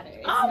Lives Matter.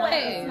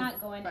 It's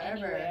not going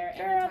anywhere.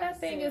 Girl,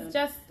 that thing is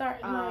just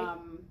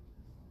starting.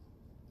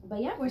 But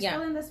yeah, we're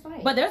still in this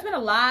fight. But there's been a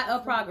lot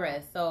of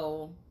progress.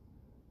 So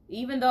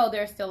even though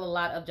there's still a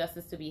lot of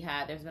justice to be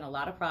had, there's been a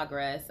lot of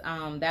progress.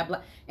 And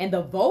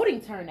the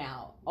voting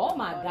turnout. Oh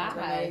my God.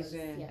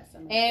 Amazing. Yes,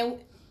 amazing. And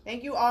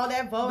thank you all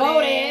that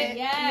voted.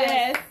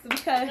 Yes.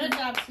 Because good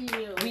job to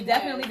you. We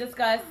definitely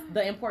discussed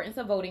the importance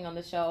of voting on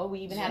the show. We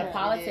even had a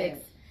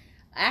politics.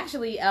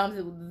 Actually,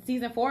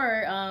 season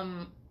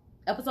 4,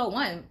 episode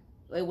 1,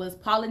 it was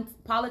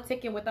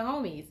politicking with the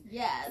homies.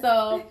 Yes.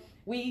 So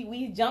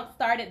we jump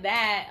started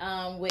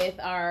that with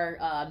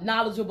our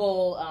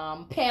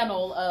knowledgeable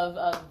panel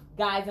of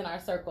guys in our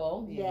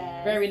circle.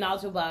 Yes. Very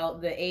knowledgeable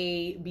about the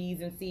A,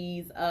 B's, and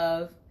C's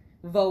of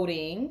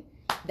voting.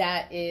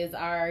 That is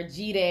our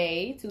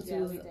G-Day,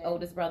 Tutu's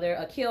oldest brother,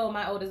 Akil,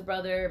 my oldest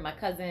brother, my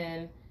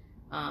cousin,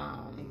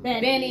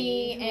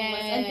 Benny, and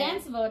was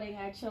against voting.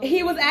 Actually,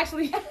 he was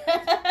actually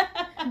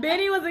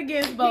Benny was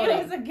against voting.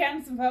 He was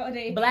against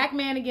voting. Black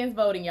man against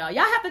voting, y'all.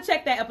 Y'all have to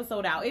check that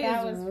episode out. It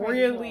is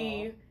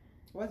really.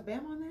 Cool. Was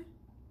Bam on there?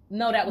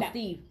 No, that was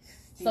Steve.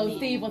 So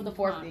Steve was the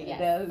fourth.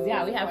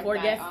 Yeah, we had 4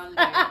 guests on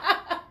there.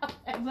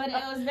 But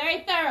it was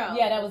very thorough.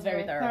 Yeah, that was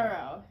very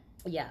thorough.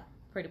 Yeah,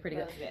 pretty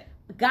good.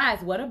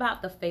 Guys, what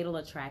about the Fatal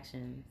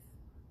Attractions?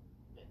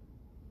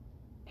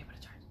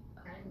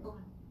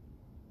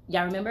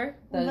 Y'all remember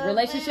the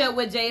relationship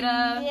with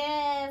Jada?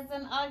 Yes,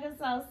 and August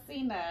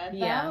Alsina.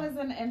 That was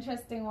an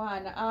interesting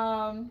one.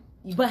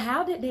 But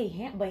how did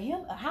they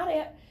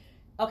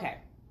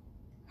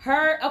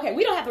Okay,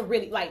 we don't have to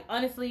really, like,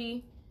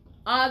 honestly,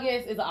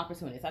 August is an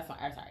opportunist. That's fine.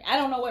 I'm sorry. I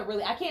don't know what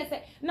really, I can't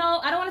say, no,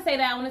 I don't want to say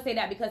that. I want to say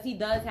that because he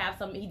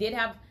did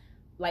have,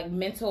 like,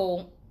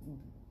 mental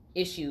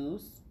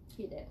issues.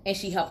 He did. And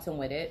she helped him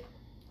with it.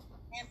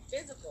 And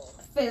physical.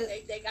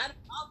 They got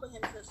involved with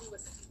him because he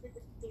was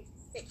physically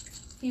sick.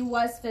 He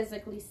was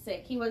physically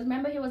sick. He was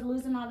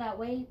losing all that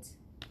weight?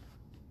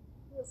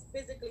 He was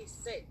physically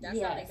sick. That's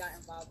how they got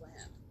involved with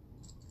him.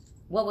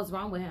 What was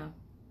wrong with him?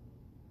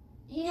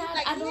 He had,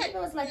 I don't think it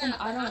was like an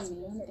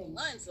autoimmune thing.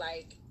 Months,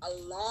 like a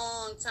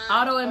long time.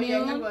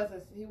 Autoimmune?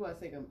 He was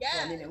sick.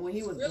 Yeah. When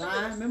he was really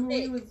blind. Remember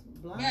when he was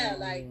blind? Yeah,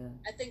 like,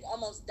 I think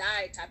almost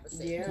died type of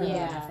sick.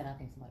 Yeah.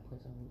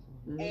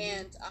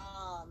 And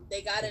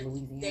they got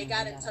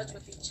in touch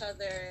with each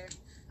other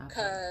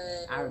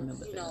because I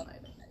remember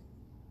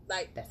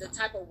like the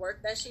type of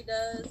work that she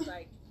does,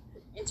 like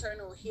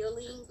internal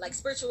healing, like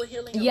spiritual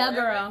healing. Yeah,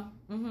 girl.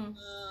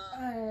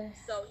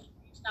 So he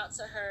reached out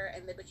to her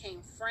and they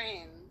became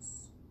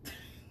friends.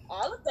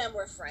 All of them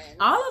were friends.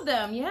 All of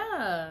them,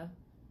 yeah.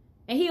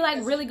 And he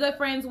like really good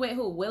friends with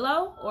who?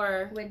 Willow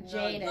or with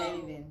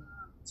Jaden?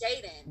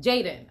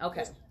 Jaden.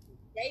 Okay.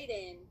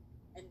 Jaden,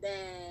 and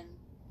then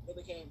they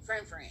became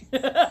friends.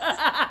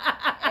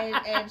 And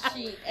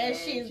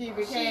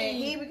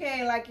he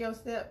became like your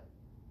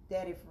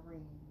stepdaddy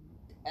friend.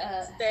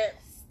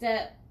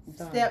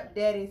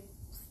 Stepdaddy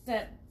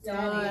friend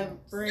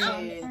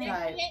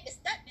type. He ain't the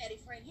stepdaddy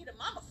friend. He the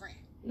mama friend.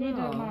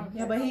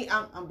 Yeah, but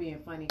I'm being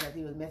funny because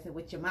he was messing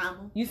with your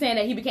mama. You saying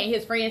that he became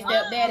his friend's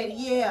stepdaddy?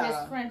 Yeah,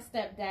 his friend's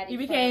stepdaddy. He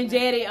became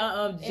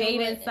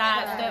Jaden's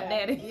side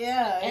stepdaddy.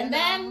 Yeah, and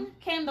then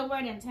came the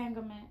word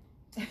entanglement.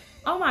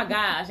 Oh my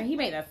gosh! And he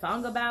made a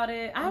song about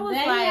it. I was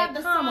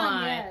like, come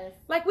on,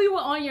 like we were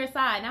on your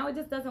side. Now it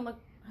just doesn't look.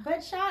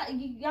 But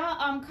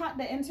y'all caught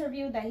the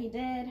interview that he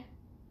did.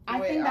 I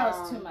think that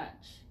was too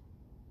much.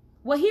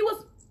 Well, he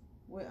was.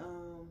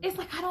 It's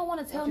like I don't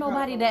want to tell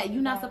nobody that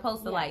you're not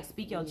supposed to like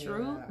speak your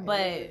truth,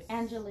 but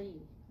Angela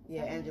Yee.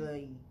 Yeah, Angela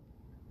Yee.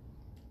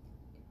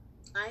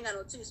 I ain't got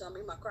no tea, so I'm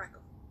eating my cracker.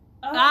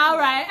 Okay. All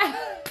right.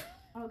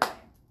 Okay,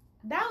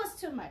 that was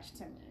too much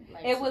to me.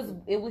 Like,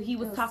 he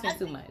was talking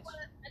too much.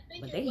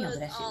 But they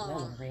handled that shit well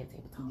on the red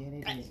table talk. Yeah,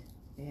 they did.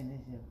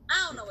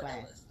 I don't know what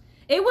that was.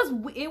 It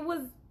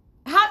was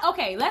how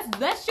okay.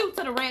 Let's shoot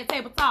to the red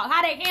table talk.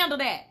 How they handle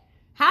that?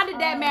 How did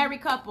that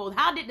married couple?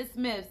 How did the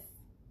Smiths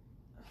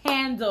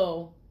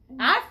handle?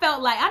 I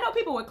felt like I know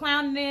people were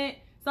clowning it.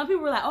 Some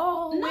people were like,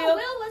 "Oh, Will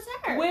was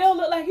hurt. Will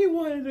looked like he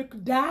wanted to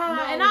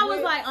die," and I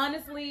was like,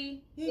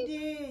 honestly, he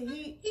did.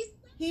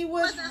 He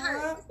wasn't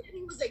hurt. He said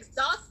he was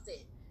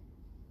exhausted.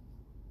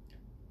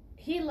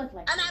 He looked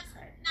like he was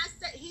hurt.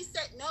 He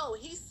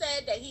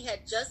said that he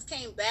had just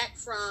came back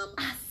from.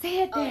 I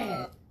said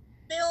that.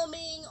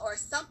 Filming or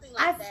something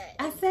like that.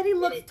 I said he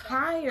looked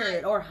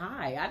tired or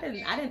high. I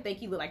didn't think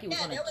he looked like he was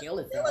going to kill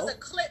himself. There was a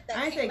clip that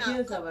I didn't say kill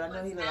himself, but I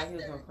know he looked like he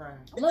was going to cry.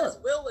 Because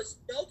Will was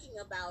joking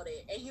about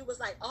it, and he was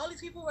like, all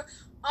these people were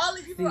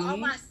on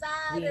my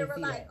side. They were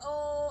like,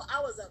 "Oh, I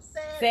was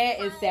upset."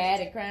 Sad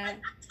and crying.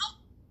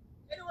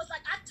 And it was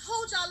like, I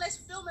told y'all, let's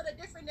film it a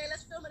different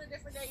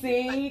day.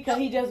 See, because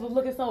he just was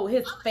looking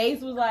his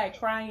face was like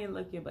crying,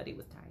 looking, but he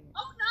was tired.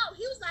 Oh no,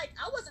 he was like,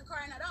 I wasn't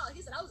crying at all.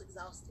 He said I was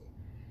exhausted.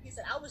 He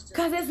said I was just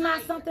because it's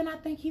not something I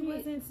think he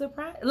wasn't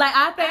surprised. Like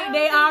I think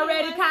they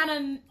already kind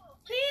of.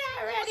 He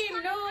already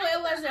knew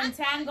it was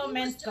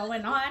entanglements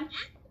going on.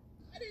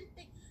 I didn't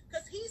think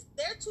because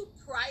they're too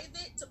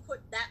private to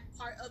put that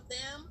part of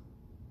them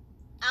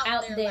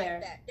out there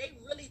like that. They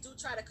really do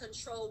try to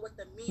control what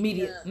the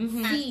media has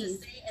to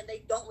say, and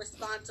they don't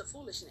respond to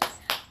foolishness.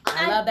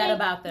 I love that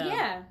about them.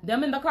 Yeah,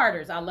 them and the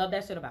Carters. I love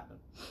that shit about them.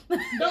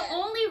 The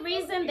only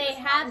reason they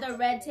had the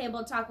red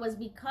table talk was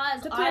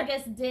because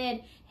August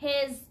did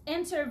his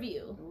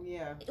interview.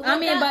 Yeah. I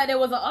mean, but there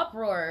was an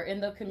uproar in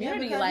the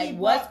community. Like,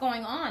 what's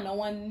going on? No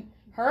one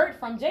heard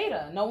from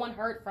Jada. No one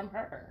heard from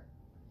her.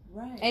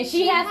 Right. And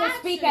she had to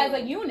speak as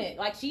a unit.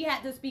 Like, she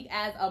had to speak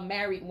as a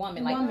married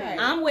woman. Like,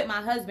 I'm with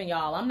my husband,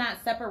 y'all. I'm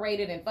not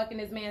separated and fucking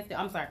this man still.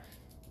 I'm sorry.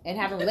 And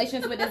having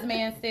relations with this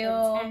man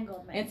still.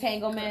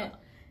 Entanglement.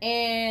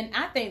 And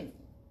I think...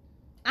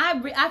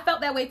 I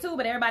felt that way too,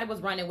 but everybody was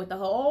running with the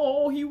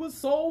whole, he was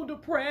so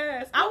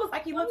depressed. I was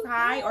like, he looks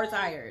high or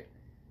tired.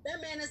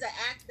 That man is an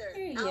actor.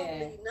 I don't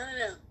believe none of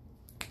them.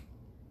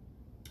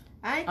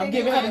 I'm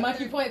giving her the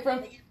monkey point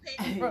from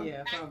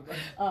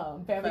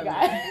Family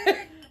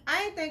Guy.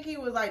 I didn't think he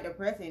was like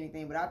depressed or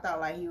anything, but I thought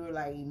like he was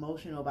like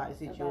emotional about the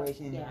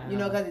situation. You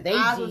know, because his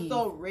eyes were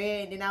so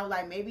red, and I was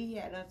like, maybe he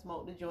had done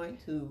smoked the joint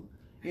too.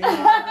 You know what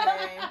I'm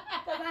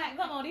saying?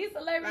 Come on, these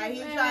celebrities. Like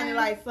he's trying to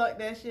like suck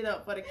that shit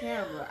up for the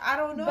camera. I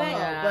don't know,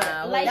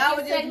 but like that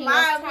was just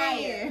my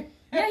opinion.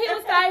 Yeah, he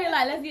was tired.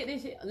 Like, let's get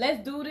this shit.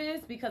 Let's do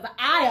this because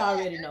I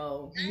already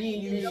know. Me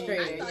and you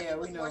straight. Yeah,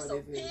 we know what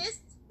this is.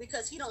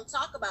 Because he don't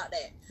talk about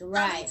that.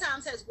 Right. How many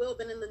times has Will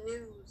been in the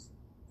news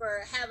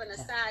for having a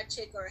side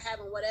chick or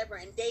having whatever,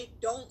 and they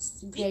don't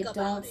speak about it?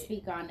 They don't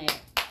speak on it.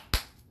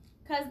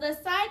 Because the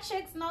side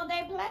chicks know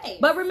they play.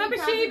 But remember,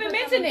 she even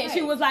mentioned it.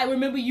 She was like,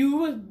 remember, you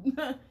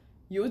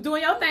was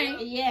doing your thing.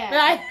 Yeah.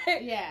 Right?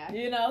 Yeah.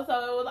 You know,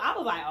 so I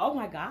was like, oh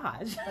my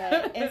gosh.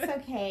 But it's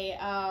okay.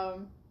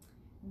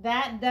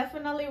 That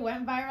definitely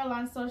went viral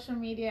on social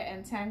media.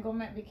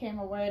 Entanglement became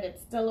a word.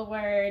 It's still a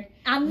word.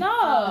 I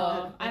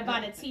know. I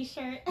bought a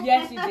t-shirt.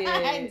 Yes, you did.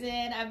 I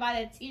did. I bought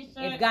a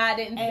t-shirt. If God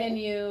didn't send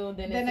you,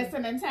 then it's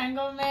an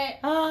entanglement.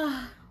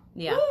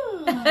 Yeah.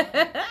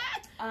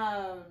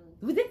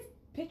 We did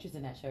pictures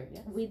in that shirt.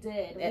 Yes. We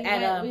did.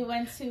 We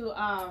went to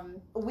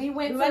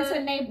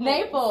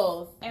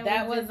Naples. And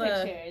that was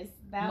pictures.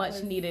 That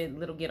much needed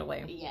little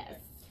getaway. Yes.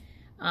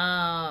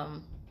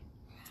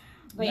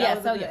 But that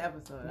was a good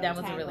episode. That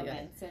was a really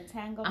good.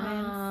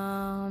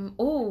 Entanglements.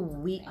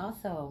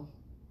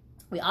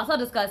 We also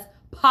discussed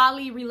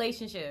poly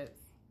relationships.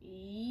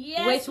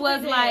 Yes, which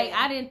was like,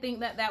 I didn't think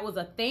that was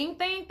a thing.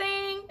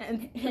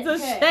 Until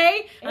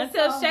Shay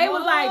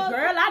was like,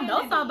 girl, I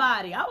know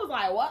somebody. I was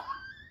like, what?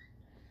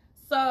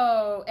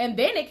 So, and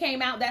then it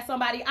came out that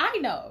somebody I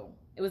know,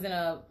 it was in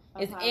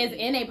is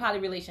in a poly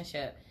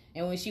relationship.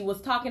 And when she was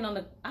talking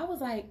I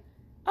was like,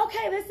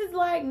 okay, this is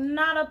like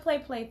not a play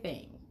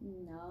thing.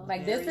 No.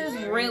 Like, this is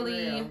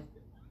really... Real.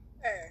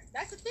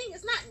 That's the thing.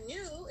 It's not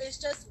new. It's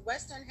just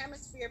Western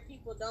Hemisphere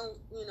people don't,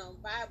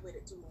 vibe with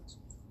it too much.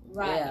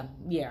 Right.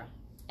 Yeah.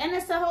 And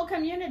it's a whole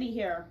community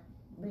here.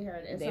 We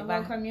heard it's a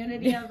whole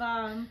community of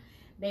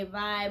they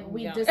vibe.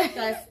 We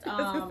discussed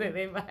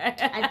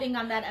I think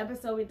on that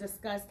episode we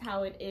discussed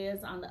how it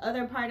is on the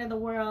other part of the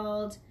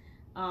world.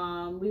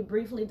 We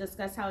briefly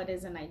discussed how it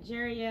is in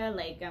Nigeria.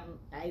 Like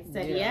I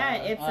said,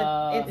 it's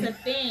a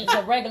thing. It's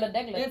a regular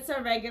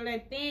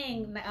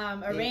thing.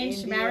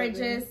 Arranged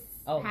marriages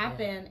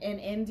happen in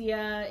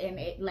India, in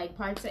like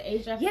parts of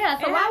Asia. Yeah,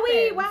 so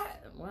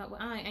well,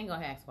 I ain't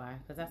gonna ask why,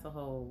 because that's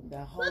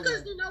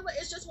because you know what,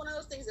 it's just one of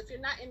those things. If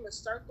you're not in the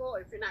circle, or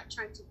if you're not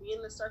trying to be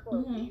in the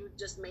circle, you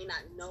just may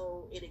not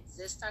know it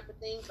exists, type of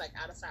things, like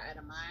out of sight, out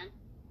of mind.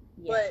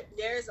 Yeah. But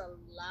there's a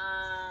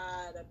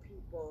lot of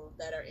people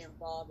that are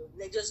involved.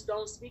 They just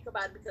don't speak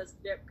about it because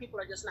people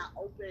are just not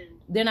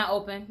open. They're not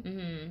open. To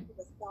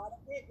the thought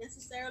of it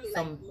necessarily.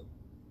 Like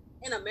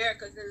in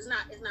America, it's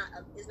not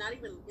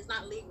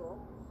legal.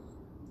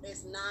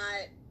 It's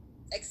not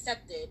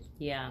accepted.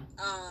 Yeah.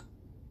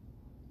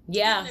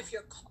 Even if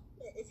your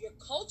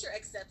culture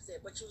accepts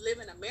it, but you live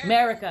in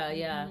America.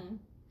 Yeah.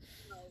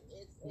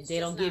 They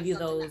don't give you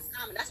those.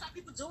 That's why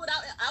people do it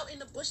out in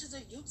the bushes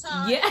of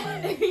Utah.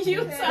 Yeah,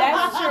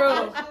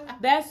 Utah.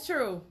 That's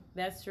true.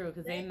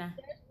 Because they not.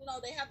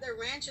 They have their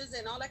ranches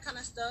and all that kind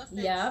of stuff.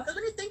 Yeah. Because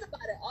when you think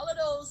about it, all of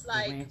those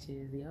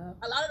ranches,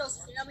 a lot of those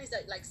families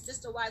that like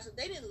sister wives,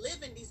 they didn't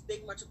live in these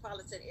big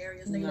metropolitan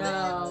areas. They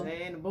lived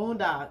in the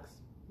boondocks.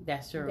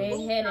 That's true. They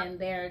hidden.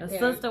 They're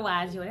sister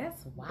wives.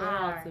 That's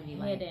wild to me.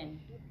 Hidden.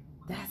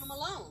 Leave them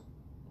alone.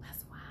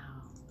 That's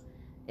wild.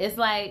 It's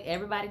like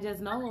everybody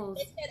just knows.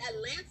 They said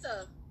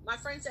Atlanta. My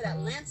friend said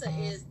Atlanta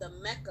is the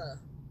Mecca.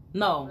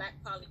 No. Black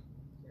poly.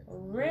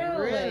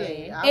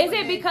 Really? Is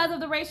it because of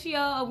the ratio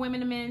of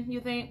women to men,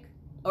 you think?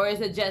 Or is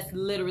it just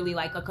literally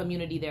like a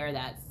community there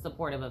that's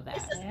supportive of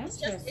that? It's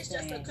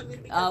just a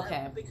community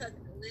because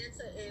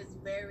Atlanta is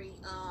very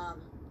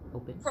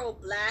open,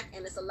 pro-black,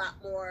 and it's a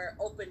lot more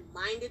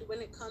open-minded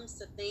when it comes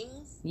to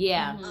things.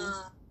 Yeah.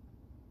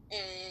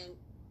 And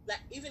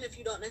like, even if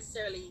you don't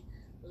necessarily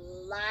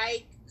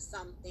like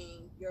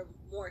something, you're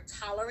more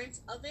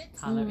tolerant of it.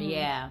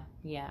 Yeah.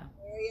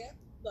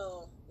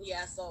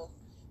 So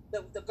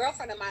the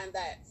girlfriend of mine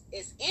that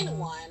is in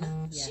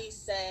one, she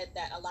said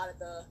that a lot of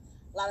the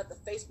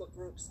Facebook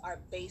groups are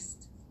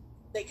based.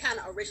 They kind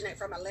of originate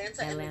from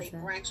Atlanta, and then they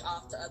branch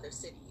off to other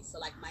cities. So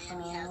like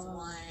Miami has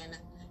one,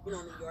 New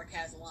York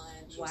has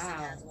one, Houston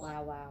has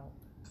one. Wow.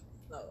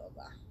 Blah blah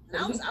blah.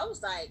 And I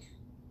was like,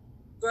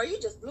 girl, you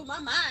just blew my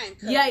mind.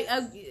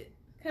 Because we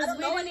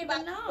didn't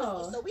even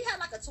know. So we had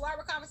like a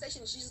 2-hour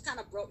conversation, and she just kind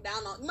of broke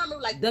down on. Remember,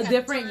 like the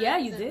different. Yeah,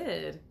 you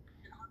did.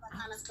 And all that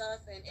kind of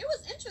stuff, and it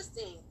was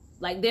interesting.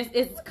 Like this,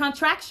 it's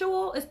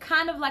contractual. It's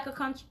kind of like a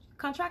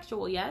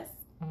contractual, yes.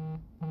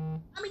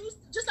 I mean,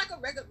 just like a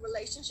regular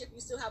relationship,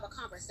 you still have a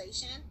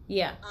conversation.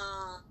 Yeah.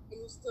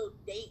 And you still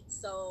date.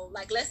 So,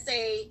 like, let's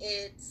say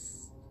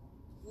it's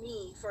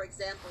me, for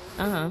example.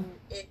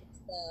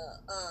 It's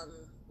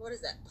what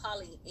is that?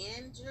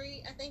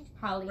 Polyandry, I think.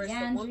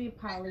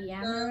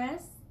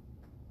 Polyamorous.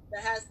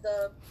 That has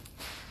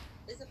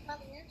is it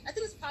polyandry? I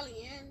think it's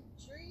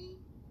polyandry.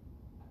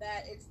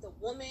 That it's the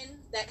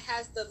woman that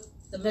has the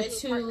many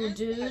two partners,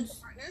 dudes.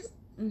 Partners.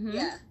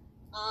 Yeah.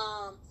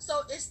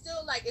 So it's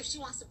still like if she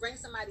wants to bring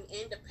somebody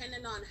in,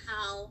 depending on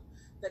how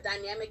the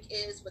dynamic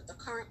is with the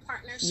current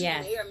partner, she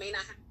may or may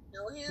not have to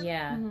know him.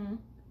 Yeah.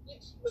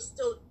 She would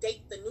still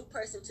date the new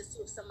person to see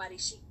if somebody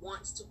she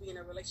wants to be in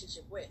a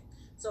relationship with.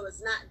 So it's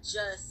not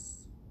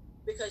just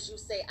because you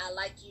say I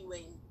like you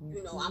and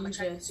I'm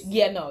attracted to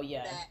you.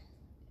 That,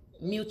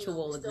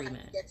 mutual agreement.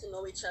 Have to get to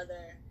know each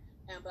other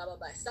and blah blah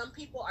blah. Some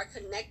people are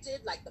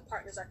connected, like the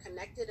partners are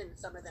connected, and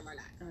some of them are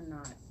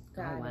not.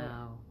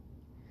 Wow.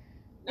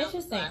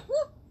 Interesting.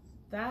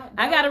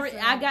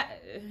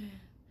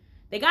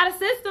 They got a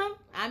system.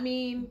 I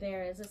mean,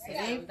 there is a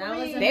system.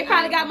 They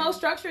probably got more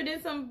structure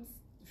than some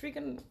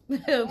freaking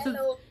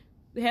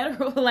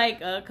hetero,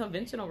 like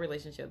conventional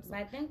relationships.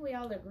 I think we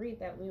all agreed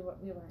that we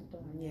weren't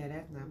doing. Yeah,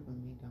 that's not for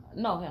me though.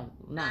 No, him,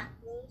 no. I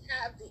don't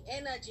have the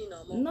energy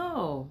no more.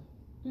 No.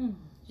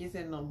 She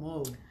said no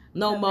more.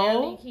 No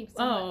more.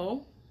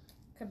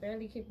 Could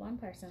barely keep one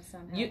person's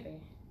son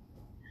happy.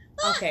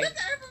 Okay.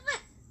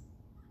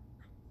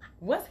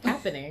 What's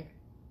happening?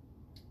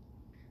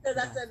 Because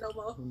I said no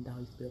more.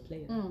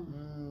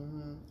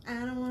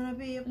 I don't want to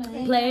be a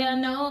player. Player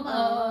no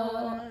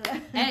more.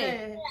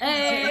 Hey.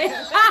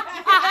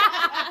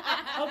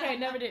 Okay,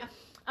 never did.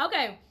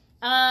 Okay.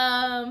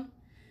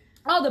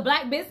 The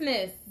Black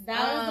business. That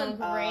was a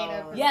great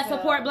episode. Yeah,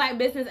 support Black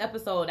business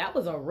episode. That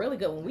was a really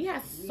good one. We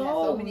had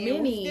so many.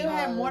 We still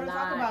had more to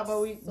talk about,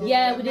 but we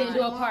didn't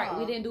do a part.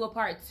 We didn't do a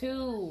part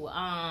 2.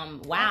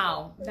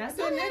 Wow. That's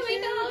what we do.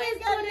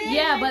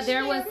 Yeah, but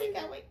there was. We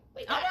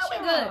good.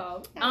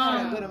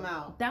 A good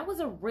amount. That was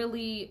a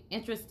really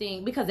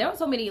interesting because there were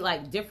so many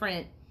like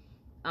different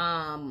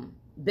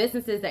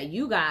businesses that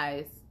you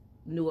guys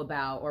knew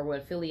about or were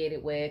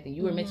affiliated with, and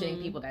you were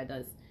mentioning people that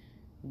does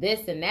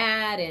this and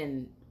that,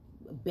 and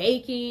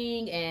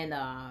baking and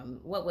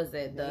what was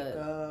it?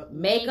 The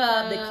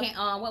makeup,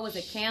 what was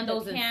it?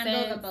 Candles and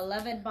scents. The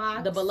beloved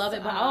box.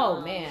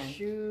 Oh man,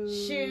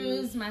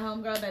 shoes. My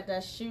homegirl that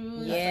does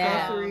shoes.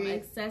 Yeah,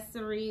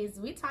 accessories.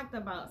 We talked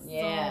about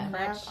so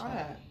much.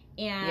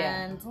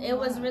 And it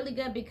was really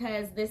good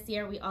because this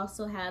year we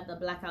also had the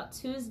Blackout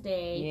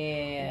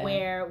Tuesday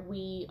where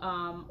we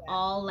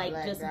all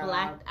just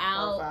blacked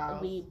out.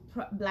 Profiles. We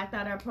blacked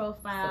out our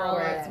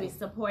profiles. We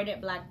supported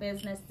Black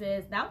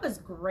businesses. That was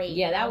great.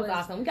 Yeah, that was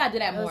awesome. We gotta do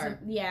that more.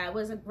 It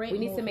was a great. We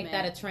need to make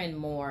that a trend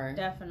more.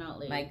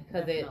 Definitely,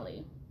 because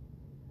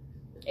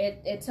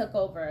it took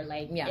over,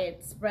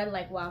 it spread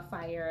like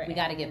wildfire. We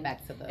got to get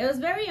back to it was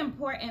very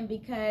important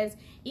because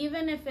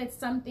even if it's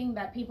something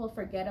that people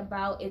forget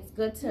about, it's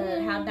good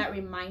to have that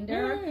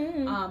reminder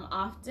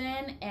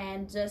often,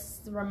 and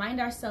just remind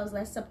ourselves,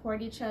 let's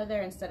support each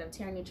other instead of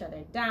tearing each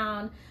other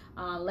down.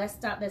 Let's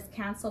stop this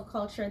cancel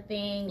culture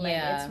thing.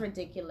 It's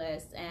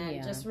ridiculous,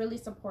 and just really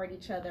support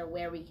each other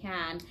where we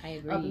can. I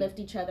agree. Uplift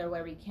each other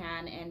where we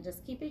can, and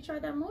just keep each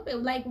other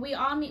moving. We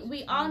all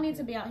need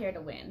to be out here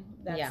to win.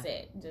 That's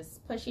it.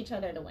 Just push each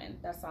other to win.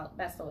 That's all.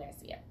 That's the way I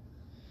see it.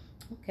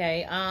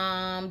 Okay.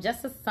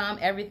 Just to sum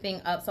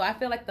everything up, so I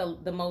feel like the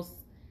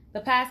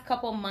past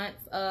couple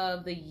months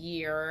of the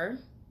year,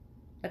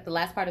 like the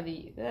last part of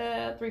the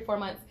 3-4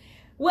 months,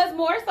 was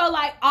more so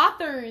like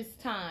authors'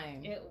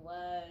 time. It was.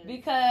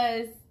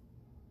 Because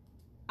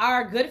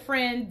our good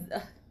friend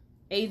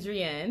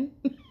Adrian,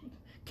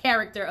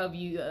 character of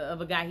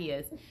a guy he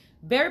is,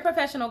 very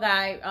professional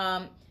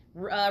guy,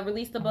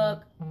 released a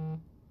book,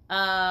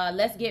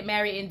 Let's Get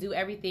Married and Do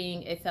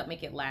Everything Except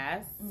Make It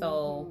Last.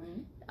 So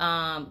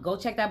go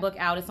check that book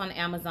out. It's on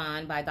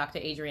Amazon by Dr.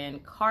 Adrian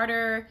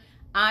Carter.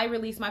 I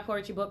released my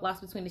poetry book,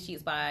 Lost Between the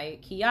Sheets by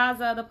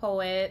Kiaza, the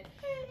poet.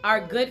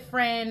 Our good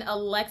friend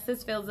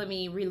Alexis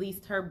Filzami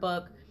released her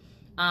book,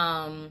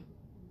 When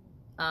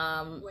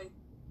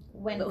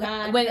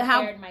God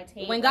Prepared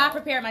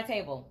My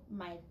Table.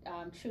 My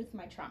truth,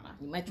 my trauma.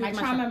 My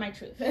trauma, my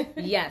truth.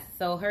 Yes,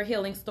 so her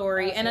healing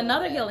story. And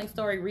another healing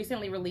story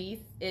recently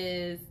released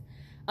is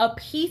A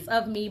Piece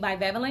of Me by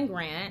Vevelyn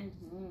Grant,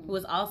 who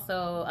is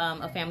also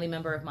a family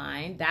member of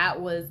mine.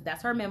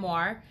 That's her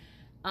memoir.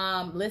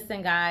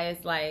 Listen, guys,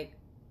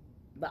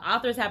 the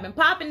authors have been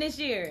popping this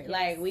year.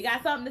 Yes. We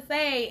got something to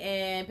say,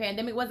 and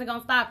pandemic wasn't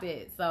gonna stop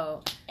it.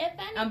 So if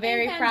anything, I'm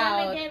very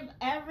proud. Gave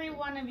every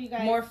one of you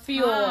guys more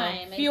fuel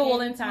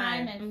and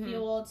time and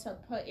fuel to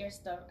put your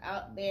stuff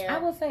out there. I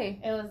will say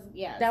it was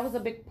that was a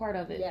big part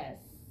of it. Yes,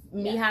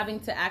 me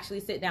having to actually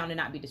sit down and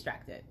not be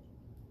distracted.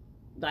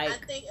 I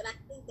think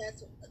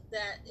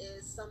that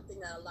is something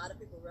that a lot of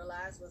people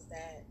realize was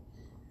that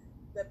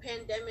the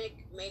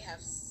pandemic may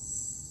have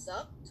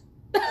sucked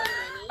for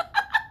many.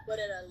 But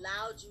it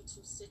allowed you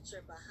to sit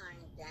your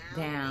behind down.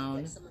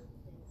 And get some of the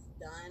things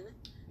done.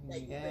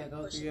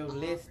 Go through your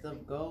list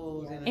of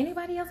goals. And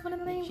anybody else want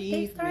to name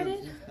they started?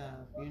 And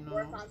stuff,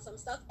 work on some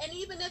stuff. And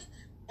even if,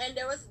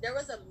 there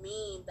was a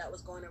meme that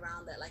was going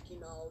around that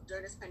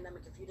during this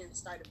pandemic, if you didn't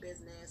start a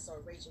business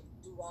or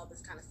do all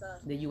this kind of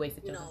stuff, then you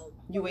wasted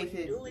you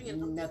wasted doing it.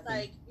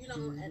 Nothing.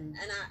 And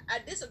I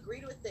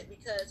disagreed with it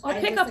because or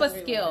pick up a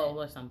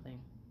skill or something.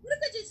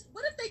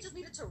 What if they just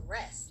needed to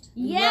rest?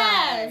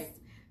 Yes.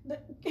 Right.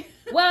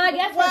 Well, I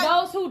guess for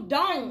those who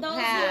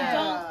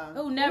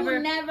who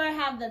never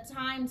have the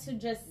time to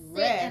just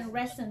sit and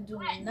rest and do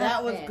nothing.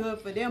 That was good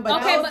for them.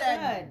 But those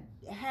that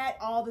had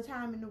all the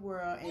time in the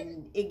world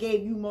and it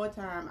gave you more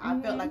time, I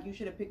felt like you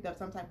should have picked up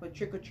some type of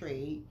trick or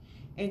trade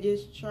and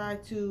just try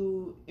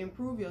to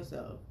improve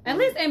yourself. At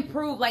least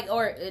improve, it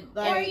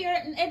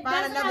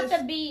doesn't have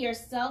to be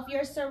yourself.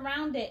 You're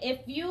surrounded.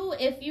 If you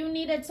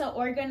needed to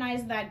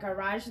organize that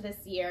garage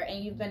this year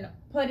and you've been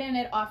putting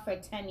it off for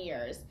 10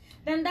 years,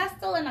 then that's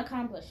still an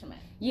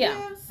accomplishment.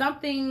 Yeah.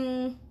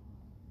 Something.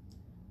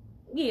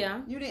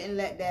 Yeah. You didn't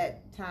let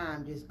that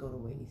time just go to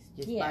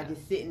waste by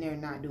just sitting there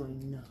and not doing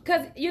nothing.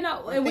 Because,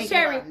 it was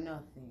Sherry. About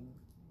nothing.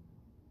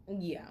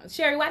 Yeah.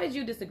 Sherry, why did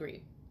you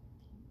disagree?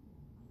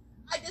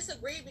 I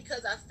disagree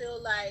because I feel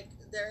like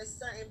there's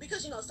certain,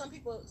 because some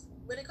people,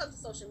 when it comes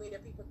to social media,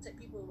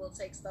 people will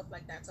take stuff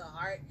like that to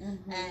heart, and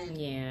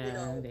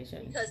they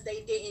shouldn't, because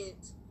they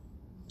didn't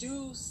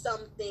do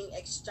something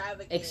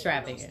extravagant.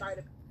 Start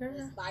a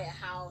business, buy a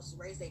house,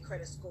 raise their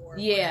credit score,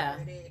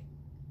 whatever it is,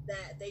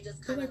 that they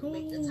just kind of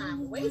make the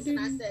time waste.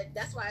 And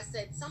that's why I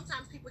said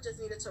sometimes people just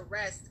needed to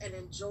rest and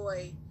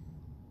enjoy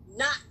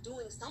not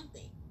doing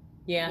something.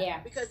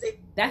 Yeah. Because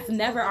that's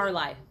never our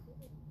life.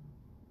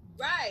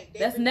 Right.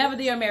 That's never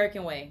the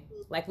American way.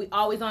 We're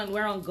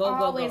on go.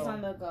 Always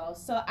on the go.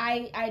 So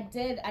I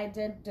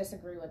did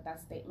disagree with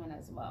that statement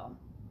as well.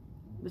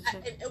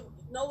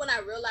 When I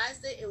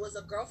realized it was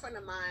a girlfriend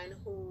of mine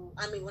who,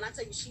 when I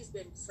tell you, she's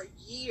been for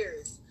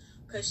years,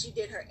 because she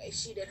did her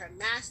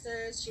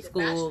master's, she did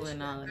bachelor's, she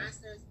did her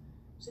master's,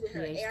 she did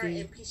her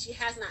ARMP. She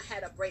has not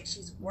had a break.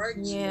 She's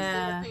worked. She was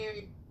a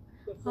parent,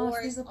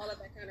 divorced, all of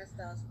that kind of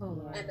stuff.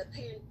 And the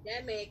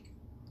pandemic.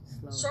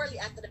 Shortly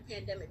after the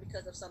pandemic,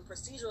 because of some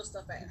procedural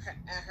stuff at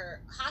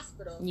her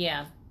hospital,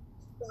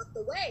 walked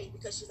away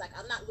because she's like,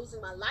 I'm not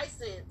losing my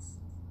license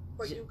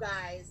for you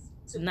guys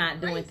to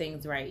not doing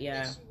things right.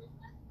 Yeah.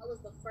 That was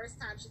the first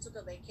time she took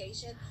a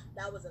vacation.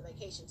 That was a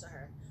vacation to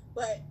her.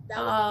 But that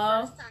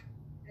was the first time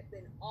she had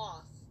been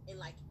off in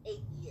like 8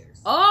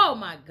 years. Oh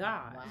my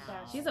God.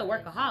 Wow. She's a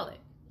workaholic.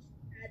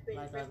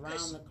 Like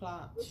around the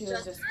clock. She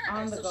was just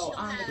on the go,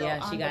 on the go.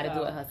 Yeah, she got to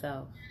do it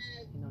herself.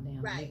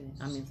 Damn. Right.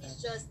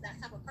 She's just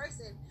that type of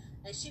person.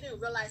 And she didn't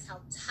realize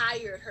how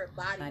tired her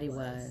body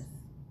was.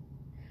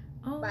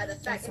 Oh, by the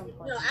fact that,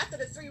 after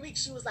the 3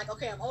 weeks, she was like,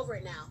 okay, I'm over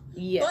it now.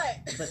 Yeah.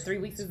 But 3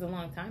 weeks is a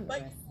long time to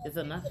rest. It's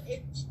enough.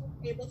 She was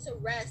able to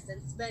rest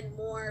and spend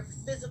more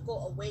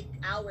physical awake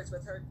hours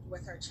with her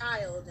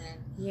child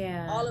and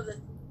all of the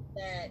things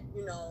that,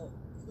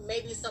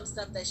 maybe some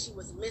stuff that she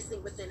was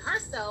missing within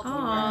herself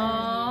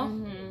that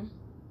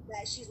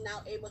she's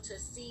now able to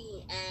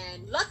see.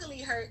 And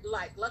luckily her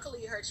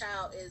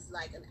child is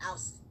like an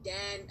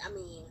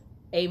outstanding,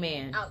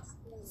 amen,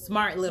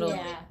 smart little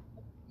woman.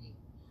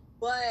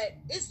 But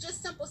it's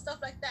just simple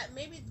stuff like that.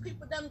 Maybe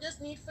people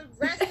just need for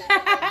rest. There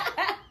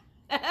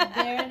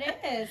it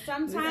is.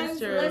 Sometimes,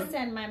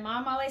 listen, my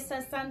mom always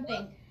says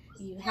something.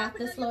 You have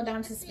to slow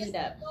down to speed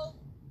up.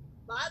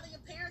 Bother your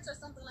parents or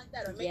something like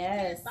that, or make your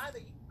parents bother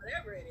you,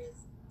 whatever it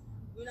is.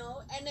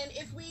 And then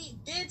if we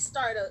did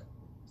start a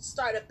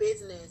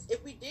business,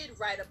 if we did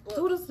write a book,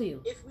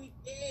 if we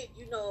did,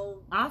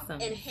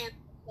 awesome, enhance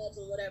ourselves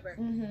or whatever,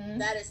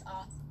 that is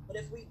awesome. But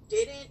if we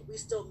didn't, we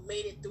still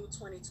made it through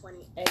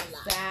 2020.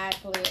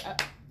 Exactly.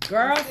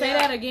 Girl, say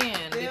that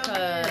again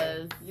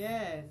because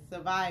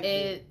survive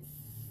it.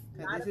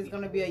 Because this is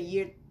going to be a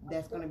year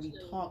that's going to be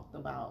talked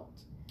about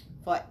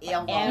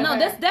forever. No,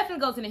 this definitely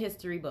goes in the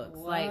history books.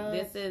 What? Like,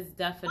 this is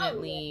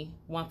definitely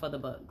one for the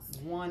books.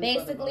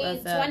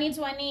 Basically,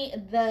 2020,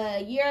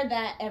 the year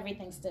that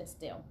everything stood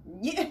still.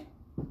 Yeah.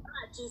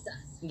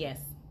 Jesus.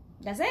 Yes.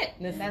 That's it.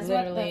 That's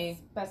literally.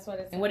 That's what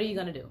it's. And what are you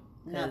going to do?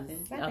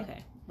 Nothing.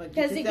 Okay.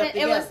 Because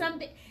it was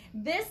something.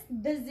 This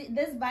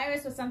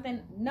virus was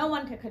something no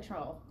one could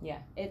control. Yeah.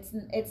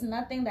 It's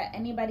nothing that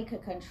anybody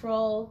could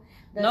control.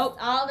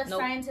 All the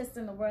scientists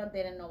in the world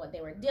didn't know what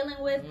they were dealing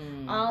with.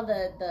 All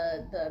the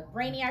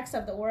brainiacs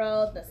of the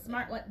world, the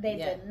smart ones, they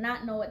did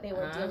not know what they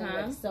were dealing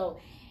with. So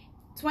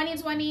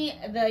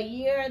 2020, the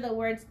year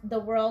the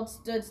world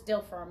stood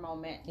still for a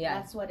moment. Yeah.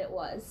 That's what it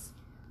was.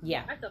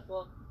 Yeah. That's a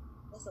book.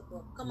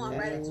 Come on,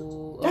 write it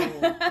too.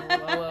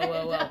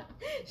 Whoa.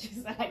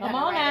 She's like, come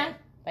on now.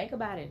 Think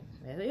about it.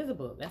 That is a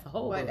book. That's a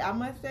whole book. But I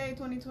must say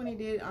 2020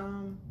 did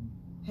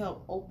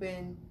help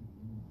open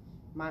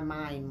my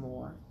mind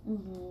more.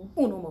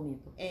 Uno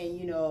momento.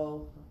 And,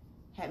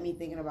 had me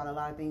thinking about a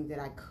lot of things that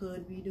I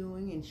could be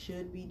doing and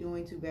should be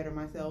doing to better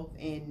myself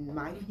in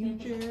my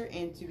future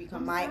and to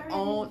become my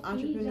own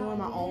entrepreneur,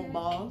 my own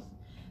boss.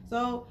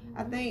 So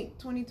I think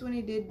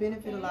 2020 did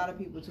benefit a lot of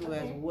people too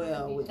as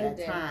well with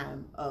that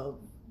time of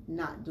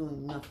not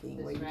doing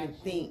nothing where you can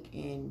think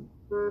and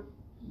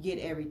get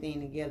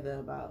everything together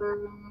about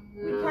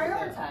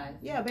prioritize.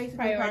 Yeah,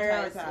 basically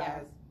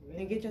prioritize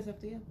and get yourself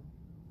together.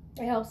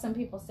 It helps some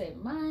people save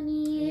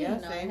money.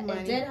 Save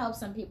money. It did help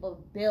some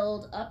people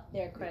build up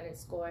their credit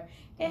score.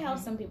 It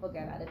helps some people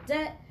get out of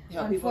debt.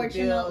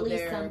 Unfortunately,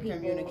 some people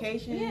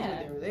communications with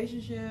their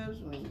relationships.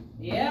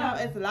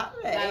 It's a lot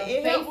of that.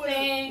 It helps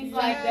things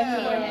like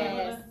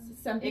that.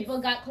 Some people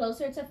got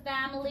closer to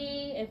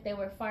family if they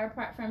were far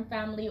apart from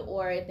family,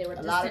 or if they were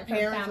distant from family. A lot of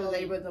parents were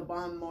able to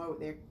bond more with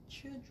their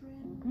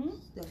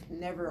children. That's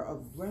never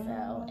around.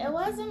 So it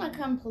wasn't a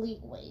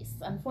complete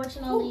waste.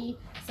 Unfortunately,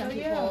 some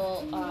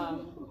people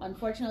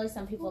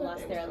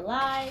lost their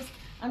lives.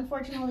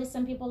 Unfortunately,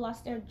 some people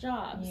lost their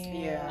jobs.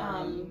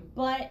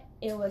 But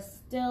it was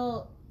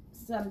still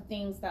some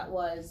things that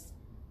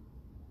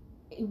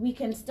we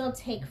can still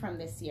take from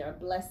this year.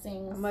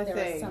 Blessings. There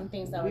were some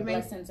things that were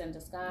blessings in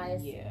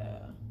disguise.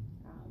 Yeah.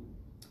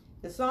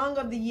 The song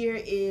of the year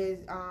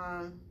is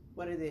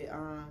what is it?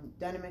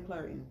 Donnie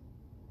McClurkin.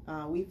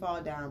 We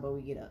fall down, but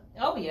we get up.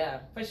 Oh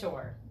yeah, for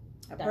sure.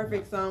 A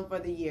perfect song for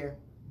the year.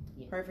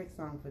 Yeah. Perfect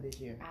song for this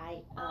year.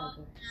 I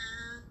agree.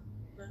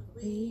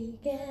 We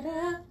get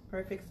up.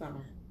 Perfect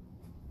song.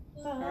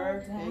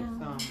 Perfect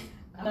song.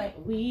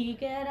 But we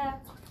get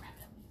up.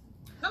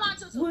 Come on,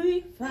 Tutu.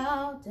 We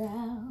fall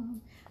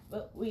down,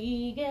 but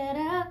we get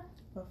up.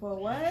 But for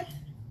what?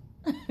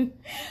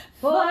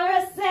 For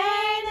a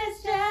saint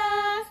is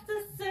just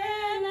a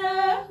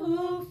sinner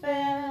who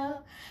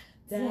fell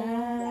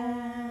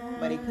down.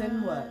 But he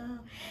couldn't what?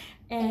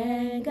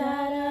 And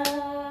got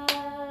up.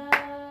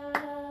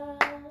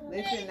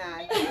 Listen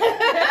now.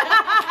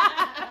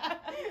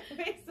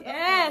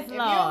 Yes, Lord. If you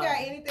don't got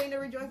anything to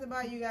rejoice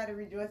about, you got to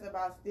rejoice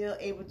about still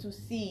able to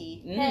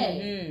see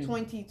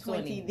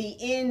 2020, the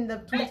end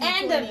of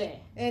 2020,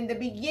 and the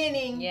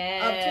beginning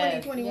of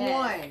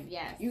 2021.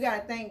 Yes. You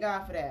got to thank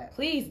God for that.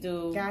 Please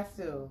do. Got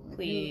to.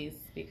 Please,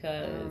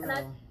 because.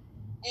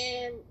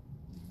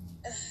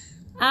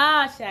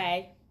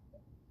 Shay.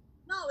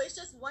 No, it's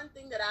just one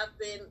thing that I've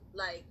been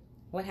like.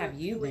 What have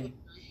you been? In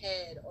my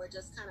head, or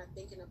just kind of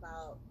thinking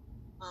about,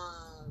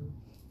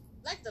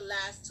 like the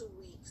last 2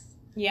 weeks.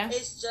 Yeah.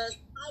 It's just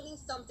finding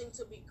something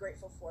to be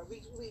grateful for.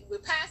 We're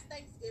past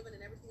Thanksgiving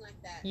and everything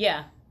like that.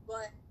 Yeah.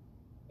 But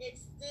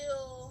it's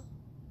still,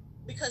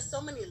 because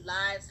so many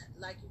lives,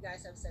 like you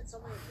guys have said, so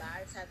many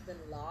lives have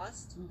been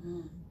lost.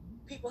 Mm-hmm.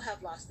 People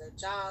have lost their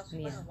jobs.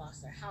 People have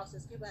lost their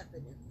houses. People have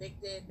been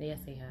evicted. Yes,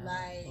 they have.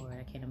 Like, Lord,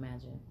 I can't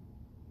imagine.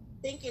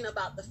 Thinking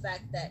about the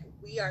fact that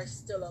we are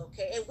still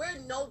okay, and we're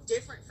no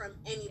different from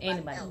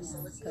anybody else.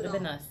 So it's, could have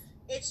been us.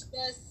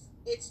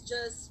 It's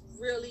just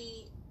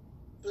really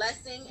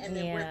blessing, and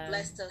then we're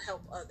blessed to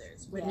help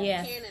others when we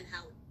can and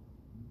how.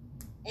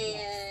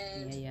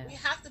 And we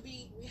have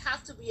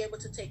to be able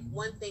to take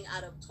one thing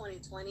out of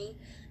 2020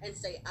 and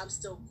say, I'm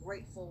still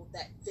grateful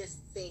that this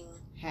thing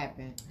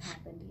happened.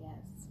 Yes.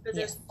 Because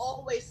there's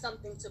always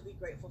something to be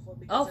grateful for,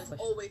 because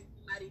there's always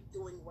somebody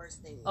doing worse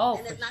than you.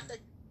 And it's not that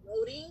you're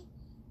gloating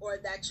or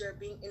that you're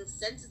being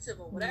insensitive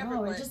or whatever.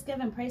 No, we're just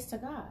giving praise to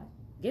God.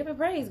 Giving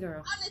praise,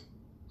 girl.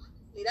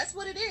 Honestly, that's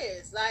what it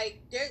is. Like,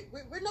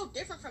 we're no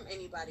different from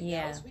anybody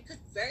else. We could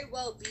very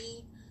well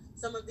be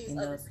some of these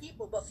other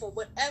people, but for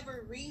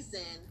whatever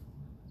reason,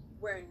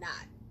 we're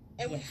not.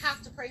 And we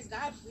have to praise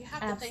God. We have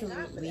to thank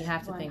God for that. We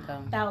have to thank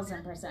Him.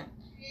 1,000%.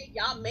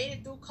 Y'all made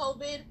it through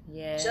COVID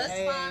just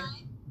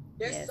fine.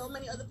 There's so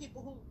many other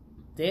people who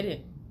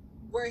didn't.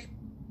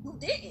 Who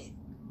didn't.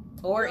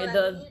 Or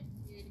the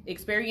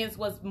experience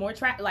was more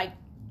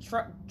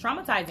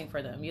traumatizing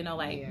for them. You know,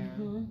 like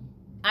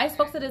I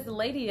spoke to this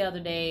lady the other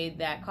day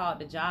that called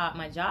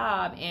my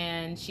job,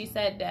 and she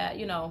said that,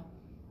 you know,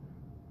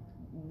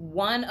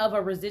 one of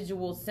a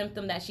residual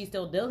symptom that she's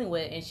still dealing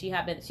with, and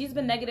she's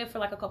been negative for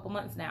like a couple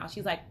months now.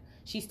 She's like,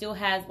 she still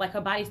has, like,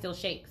 her body still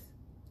shakes.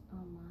 Oh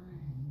my.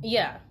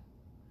 Yeah.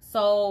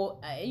 So,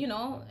 you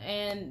know,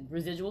 and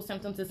residual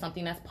symptoms is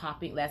something that's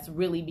popping, that's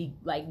really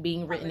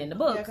being written in the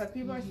books. Yeah, because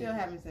people are still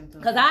having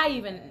symptoms. Because I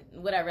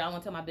don't want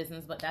to tell my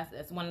business, but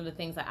that's one of the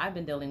things that I've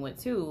been dealing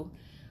with too.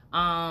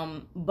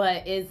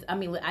 But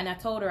and I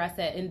told her, I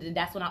said, and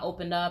that's when I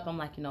opened up. I'm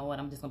like, you know what?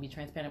 I'm just gonna be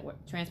transparent with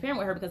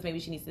her, because maybe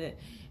she needs to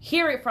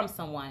hear it from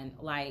someone,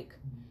 like,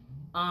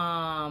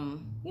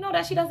 you know,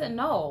 that she doesn't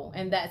know,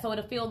 and that so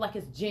it'll feel like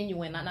it's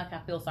genuine. Not like I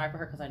feel sorry for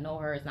her because I know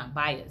her. It's not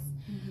biased.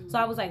 Mm-hmm. So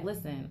I was like,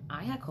 listen,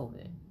 I had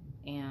COVID,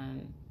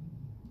 and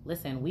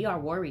listen, we are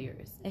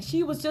warriors. And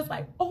she was just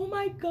like, oh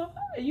my God,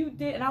 you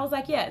did. And I was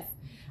like, yes.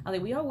 I was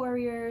like, we are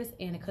warriors,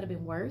 and it could have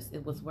been worse.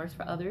 It was worse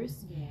for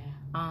others. Yeah.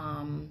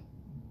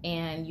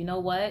 And you know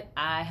what?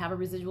 I have a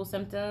residual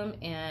symptom,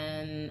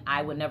 and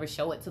I would never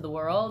show it to the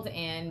world,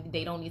 and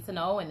they don't need to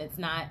know, and it's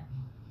not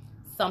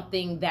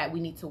something that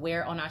we need to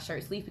wear on our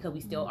shirt sleeve, because we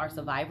still are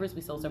survivors.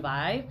 We still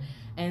survive.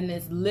 And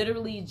it's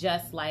literally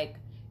just like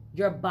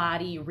your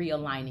body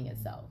realigning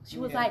itself. She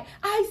was like,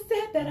 I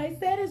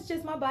said it's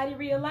just my body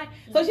realigned.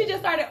 So she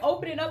just started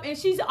opening up, and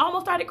she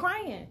almost started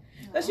crying.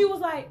 So she was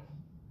like,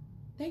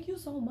 thank you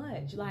so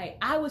much. Like,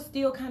 I was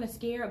still kind of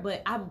scared,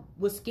 but I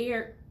was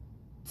scared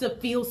to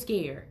feel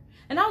scared.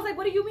 And I was like,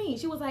 what do you mean?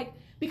 She was like,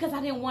 because I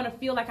didn't want to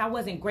feel like I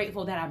wasn't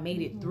grateful that I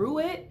made it through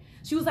it.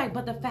 She was like,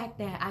 but the fact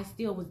that I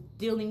still was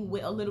dealing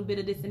with a little bit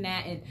of this and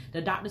that, and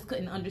the doctors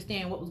couldn't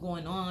understand what was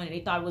going on, and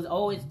they thought it was,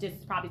 it's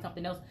just probably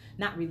something else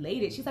not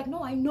related. She's like,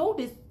 no, I know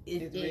this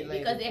is it,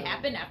 because it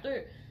happened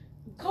after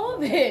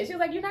COVID. She was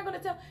like, you're not going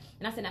to tell.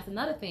 And I said, that's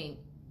another thing.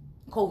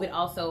 COVID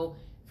also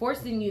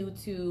forcing you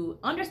to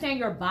understand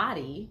your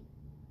body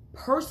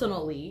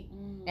personally,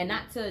 and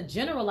not to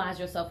generalize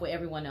yourself with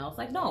everyone else.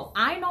 Like, no,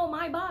 I know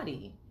my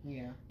body.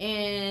 Yeah.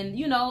 And,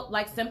 you know,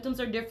 like,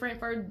 symptoms are different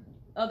for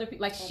other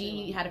people. Like,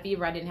 she had a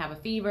fever, I didn't have a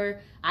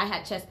fever. I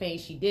had chest pain,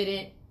 she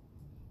didn't.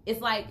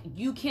 It's like,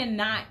 you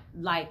cannot,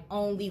 like,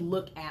 only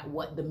look at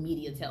what the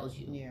media tells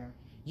you. Yeah.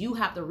 You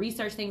have to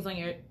research things on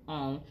your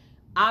own.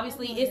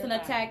 Obviously, it's an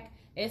attack.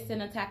 It's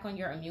an attack on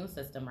your immune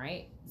system,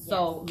 right? Yes.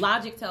 So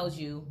logic tells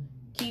you,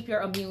 keep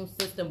your immune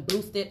system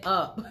boosted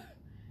up.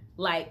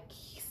 Like,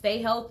 stay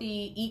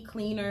healthy, eat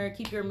cleaner,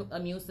 keep your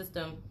immune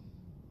system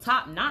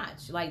top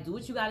notch. Like, do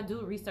what you got to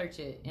do, research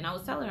it. And I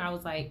was telling her, I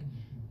was like,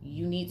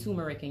 you need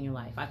turmeric in your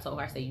life. I told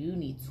her, I said, you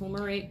need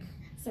turmeric.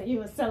 So you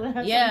was telling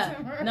her some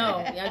turmeric?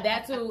 No,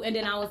 that too. And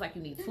then I was like,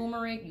 you need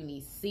turmeric, you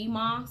need sea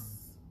moss,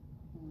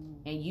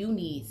 and you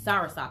need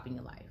soursop in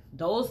your life.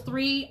 Those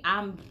three,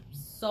 I'm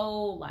so,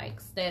 like,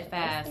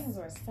 steadfast. Those things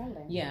were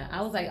selling. Yeah,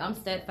 I was like, I'm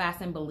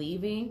steadfast in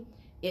believing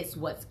it's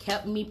what's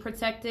kept me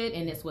protected,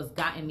 and it's what's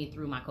gotten me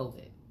through my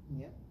COVID.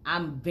 Yep.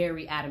 I'm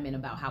very adamant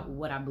about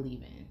what I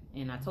believe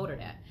in, and I told her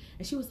that,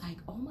 and she was like,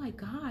 "Oh my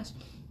gosh!"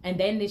 And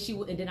then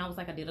I was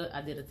like, I did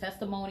a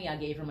testimony. I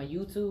gave her my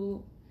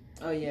YouTube.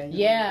 Oh yeah.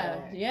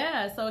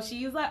 Yeah. So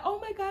she's like, "Oh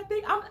my God,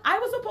 I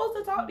was supposed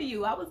to talk to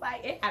you." I was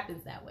like, "It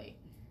happens that way.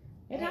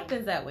 It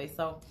happens that way."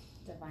 So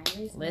divine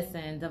reason.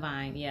 Listen,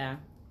 divine, yeah.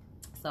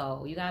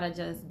 So you gotta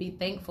just be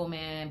thankful,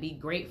 man. Be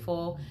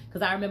grateful.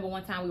 Because I remember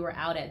one time we were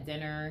out at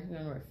dinner.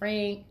 Remember with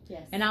Frank?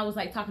 Yes. And I was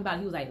like talking about.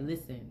 He was like,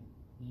 "Listen,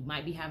 you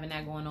might be having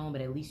that going on,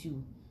 but at least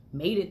you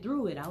made it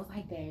through it. I was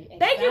like,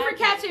 thank you for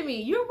catching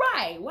me. You're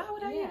right. Why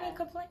would I even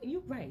complain?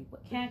 You're right.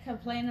 Can't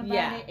complain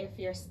about it if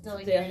you're still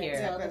here to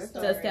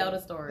tell the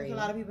story. There's a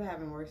lot of people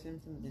having worse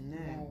symptoms than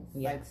that,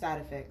 like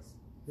side effects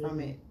from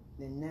it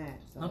than that.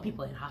 So. Some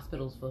people in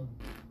hospitals for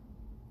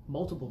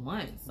multiple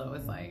months, so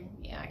it's like,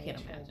 I can't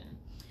imagine.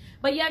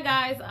 But yeah,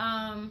 guys,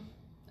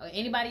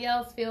 anybody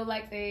else feel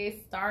like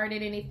they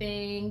started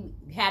anything,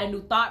 had a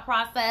new thought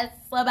process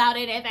about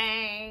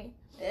anything?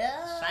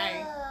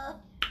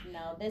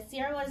 No, this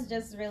year was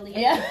just really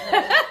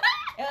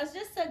it was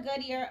just a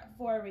good year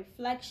for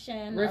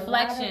reflection.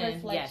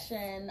 Reflection. Yes.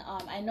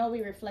 I know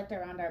we reflect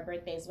around our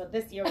birthdays, but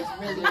this year was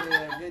really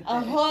a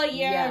whole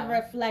year of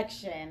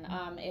reflection.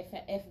 If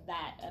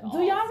that at all.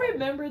 Do y'all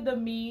remember the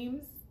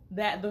memes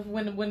that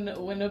when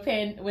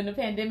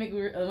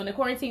the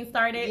quarantine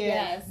started?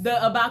 Yes.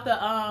 About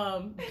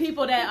the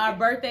people that our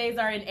birthdays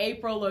are in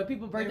April or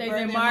people birthdays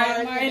in March,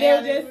 and they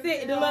were just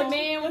sitting. The little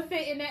man was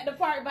sitting at the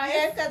park by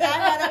himself. Yes, because I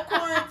had a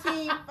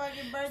quarantine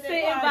fucking birthday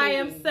sitting party. by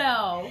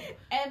himself.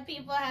 And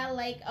people had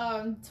like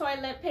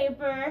toilet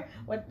paper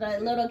with the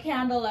little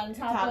candle on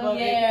top of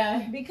it.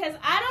 Yeah. Because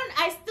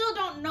I still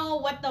don't know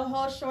what the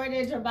whole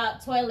shortage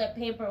about toilet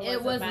paper was.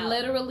 It was about.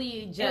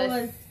 literally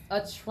just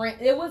a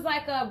trend. It was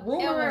like a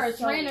rumor or a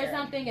trend or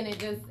something, and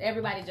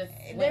everybody just.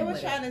 They were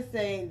trying to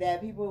say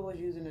that people was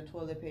using the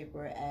toilet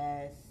paper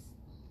as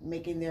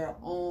making their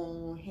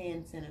own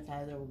hand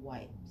sanitizer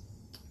wipes.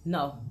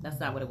 No, that's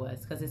not what it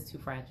was because it's too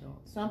fragile.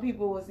 Some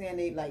people were saying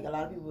a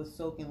lot of people were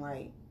soaking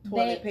like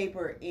toilet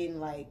paper in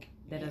like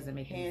that doesn't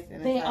make hand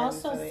sense. They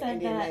also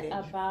said that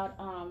about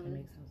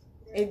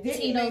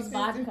Tito's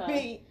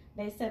vodka.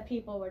 They said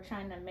people were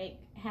trying to make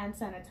hand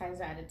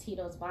sanitizer out of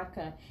Tito's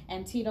vodka,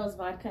 and Tito's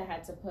vodka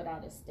had to put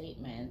out a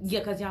statement. Yeah,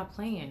 because y'all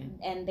playing.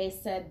 And they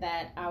said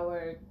that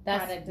our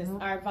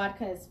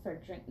vodka is for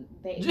drink.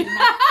 That's crazy.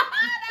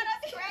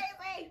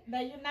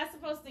 That you're not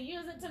supposed to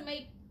use it to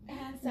make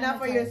hand sanitizer. Not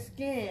for your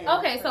skin.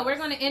 Okay, so we're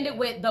going to end it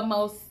with the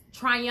most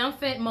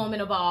triumphant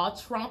moment of all.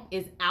 Trump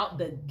is out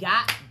the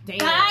goddamn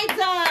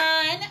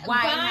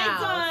White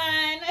House.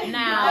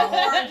 Now,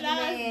 that's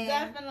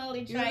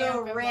definitely triumphant. You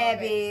little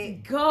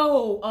rabbit.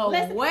 Go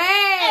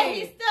away. And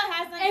he still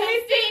hasn't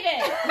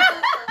conceded.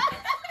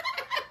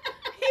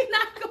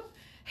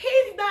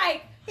 He's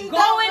like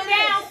going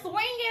down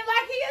swinging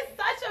like he is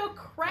such a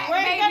crack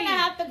baby. We're going to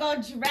have to go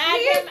drag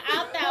him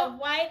out that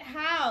White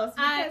House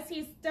because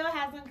he still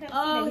hasn't conceded.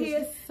 Oh, he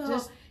is so...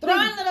 Just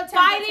throwing little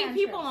fighting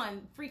people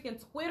on freaking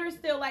Twitter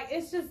still. Like,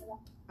 it's just...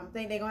 I'm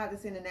thinking they're gonna have to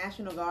send the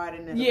National Guard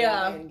in there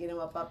and get him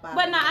up.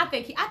 But no, I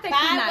think he's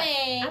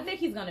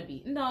gonna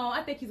be. No,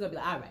 I think he's gonna be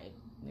like, all right,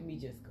 let me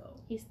just go.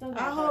 He's still.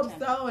 I hope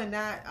so, and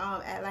not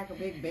act like a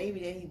big baby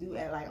that he do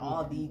act like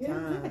all the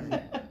time.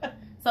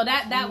 So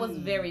that was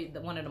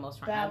one of the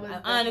most trying.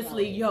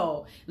 Honestly,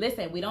 yo,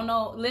 listen, we don't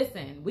know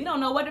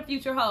what the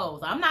future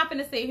holds. I'm not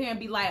gonna sit here and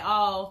be like,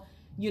 oh,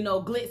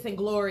 glitz and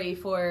glory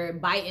for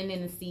Biden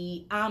in the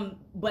seat.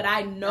 But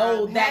I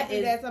know that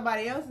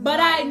somebody else. But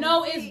I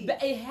know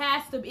it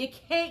has to. It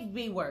can't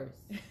be worse.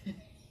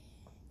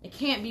 It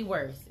can't be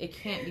worse. It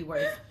can't be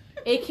worse.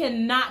 It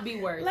cannot be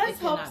worse. Let's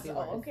hope so.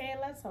 Okay,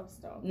 let's hope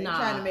so. They're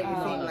trying to make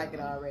it seem like it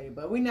already,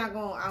 but we're not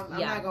going. I'm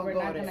not going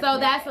to go there. So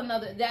that's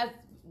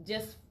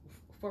just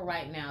for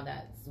right now.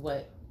 That's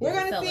what. We're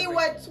gonna see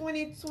what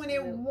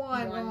 2021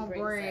 gonna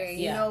bring.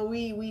 Yeah.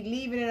 We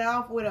leaving it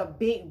off with a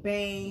big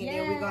bang, and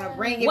then we're gonna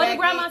bring it. What back did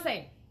Grandma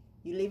say?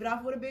 You leave it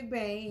off with a big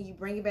bang, and you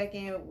bring it back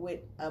in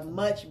with a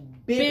much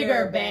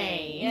bigger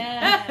bang.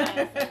 Yeah.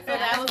 So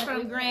that was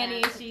from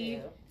Granny.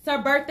 It's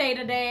her birthday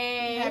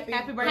today.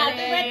 Happy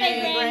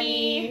birthday,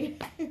 Granny.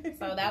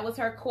 So that was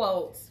her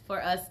quote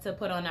for us to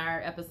put on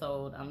our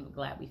episode. I'm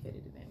glad we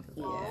fitted it in.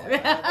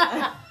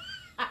 Yeah.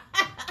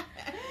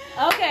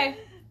 Okay.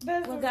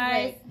 This was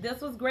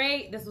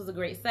great. This was a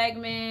great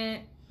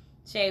segment.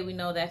 Shay, we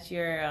know that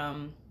you're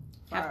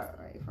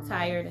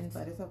tired,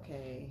 but it's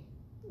okay.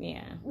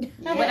 Yeah.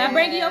 But I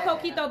bring you your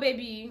coquito,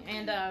 baby,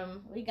 and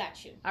we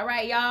got you. All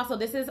right, y'all. So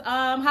this is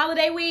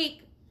holiday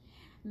week.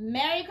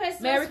 Merry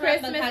Christmas.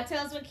 From the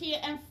Cocktails with Kia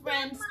and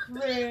Friends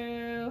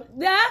crew.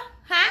 Yeah?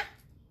 Huh?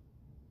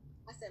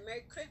 I said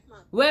Merry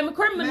Christmas. Merry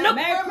Christmas.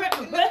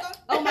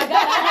 Oh my God.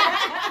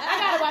 I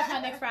gotta watch my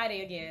next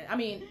Friday again. I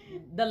mean,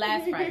 the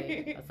last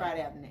Friday.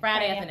 Friday after next.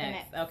 Friday after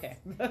next. Okay.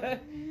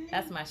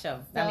 That's my show.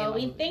 So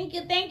we thank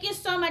you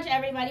so much,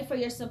 everybody, for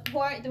your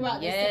support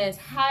throughout this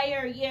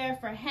entire year,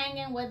 for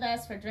hanging with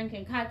us, for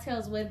drinking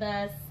cocktails with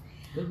us.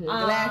 Mm-hmm.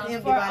 Glass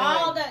empty, for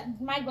all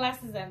my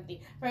glass is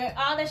empty. For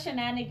all the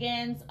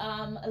shenanigans,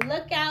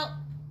 look out.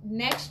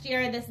 Next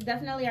year, this is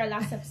definitely our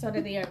last episode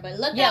of the year, but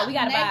look out. We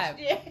got next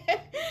year.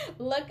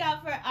 Look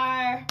out for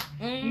our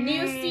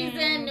new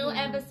season, new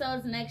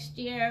episodes next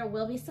year.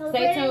 We'll be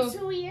celebrating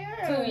 2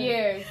 years. 2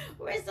 years.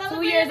 We're celebrating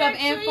 2 years of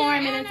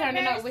informing and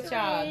turning up with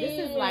y'all.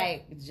 This is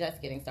like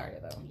just getting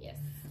started, though. Yes.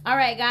 All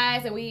right,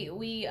 guys, and we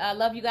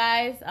love you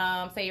guys.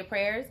 Say your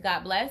prayers.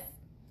 God bless,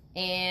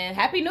 and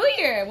Happy New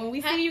Year when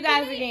we see you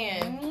guys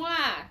again.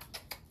 Mwah.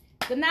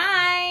 Good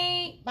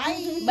night.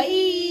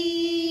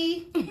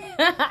 Bye.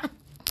 Bye.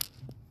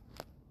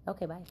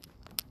 Okay, bye.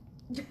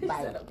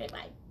 Bye. Okay,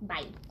 bye.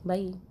 Bye.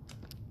 Bye.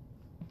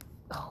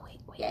 Oh,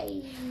 wait.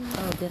 Yay.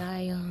 Oh, did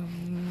I,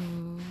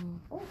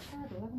 Oh, child,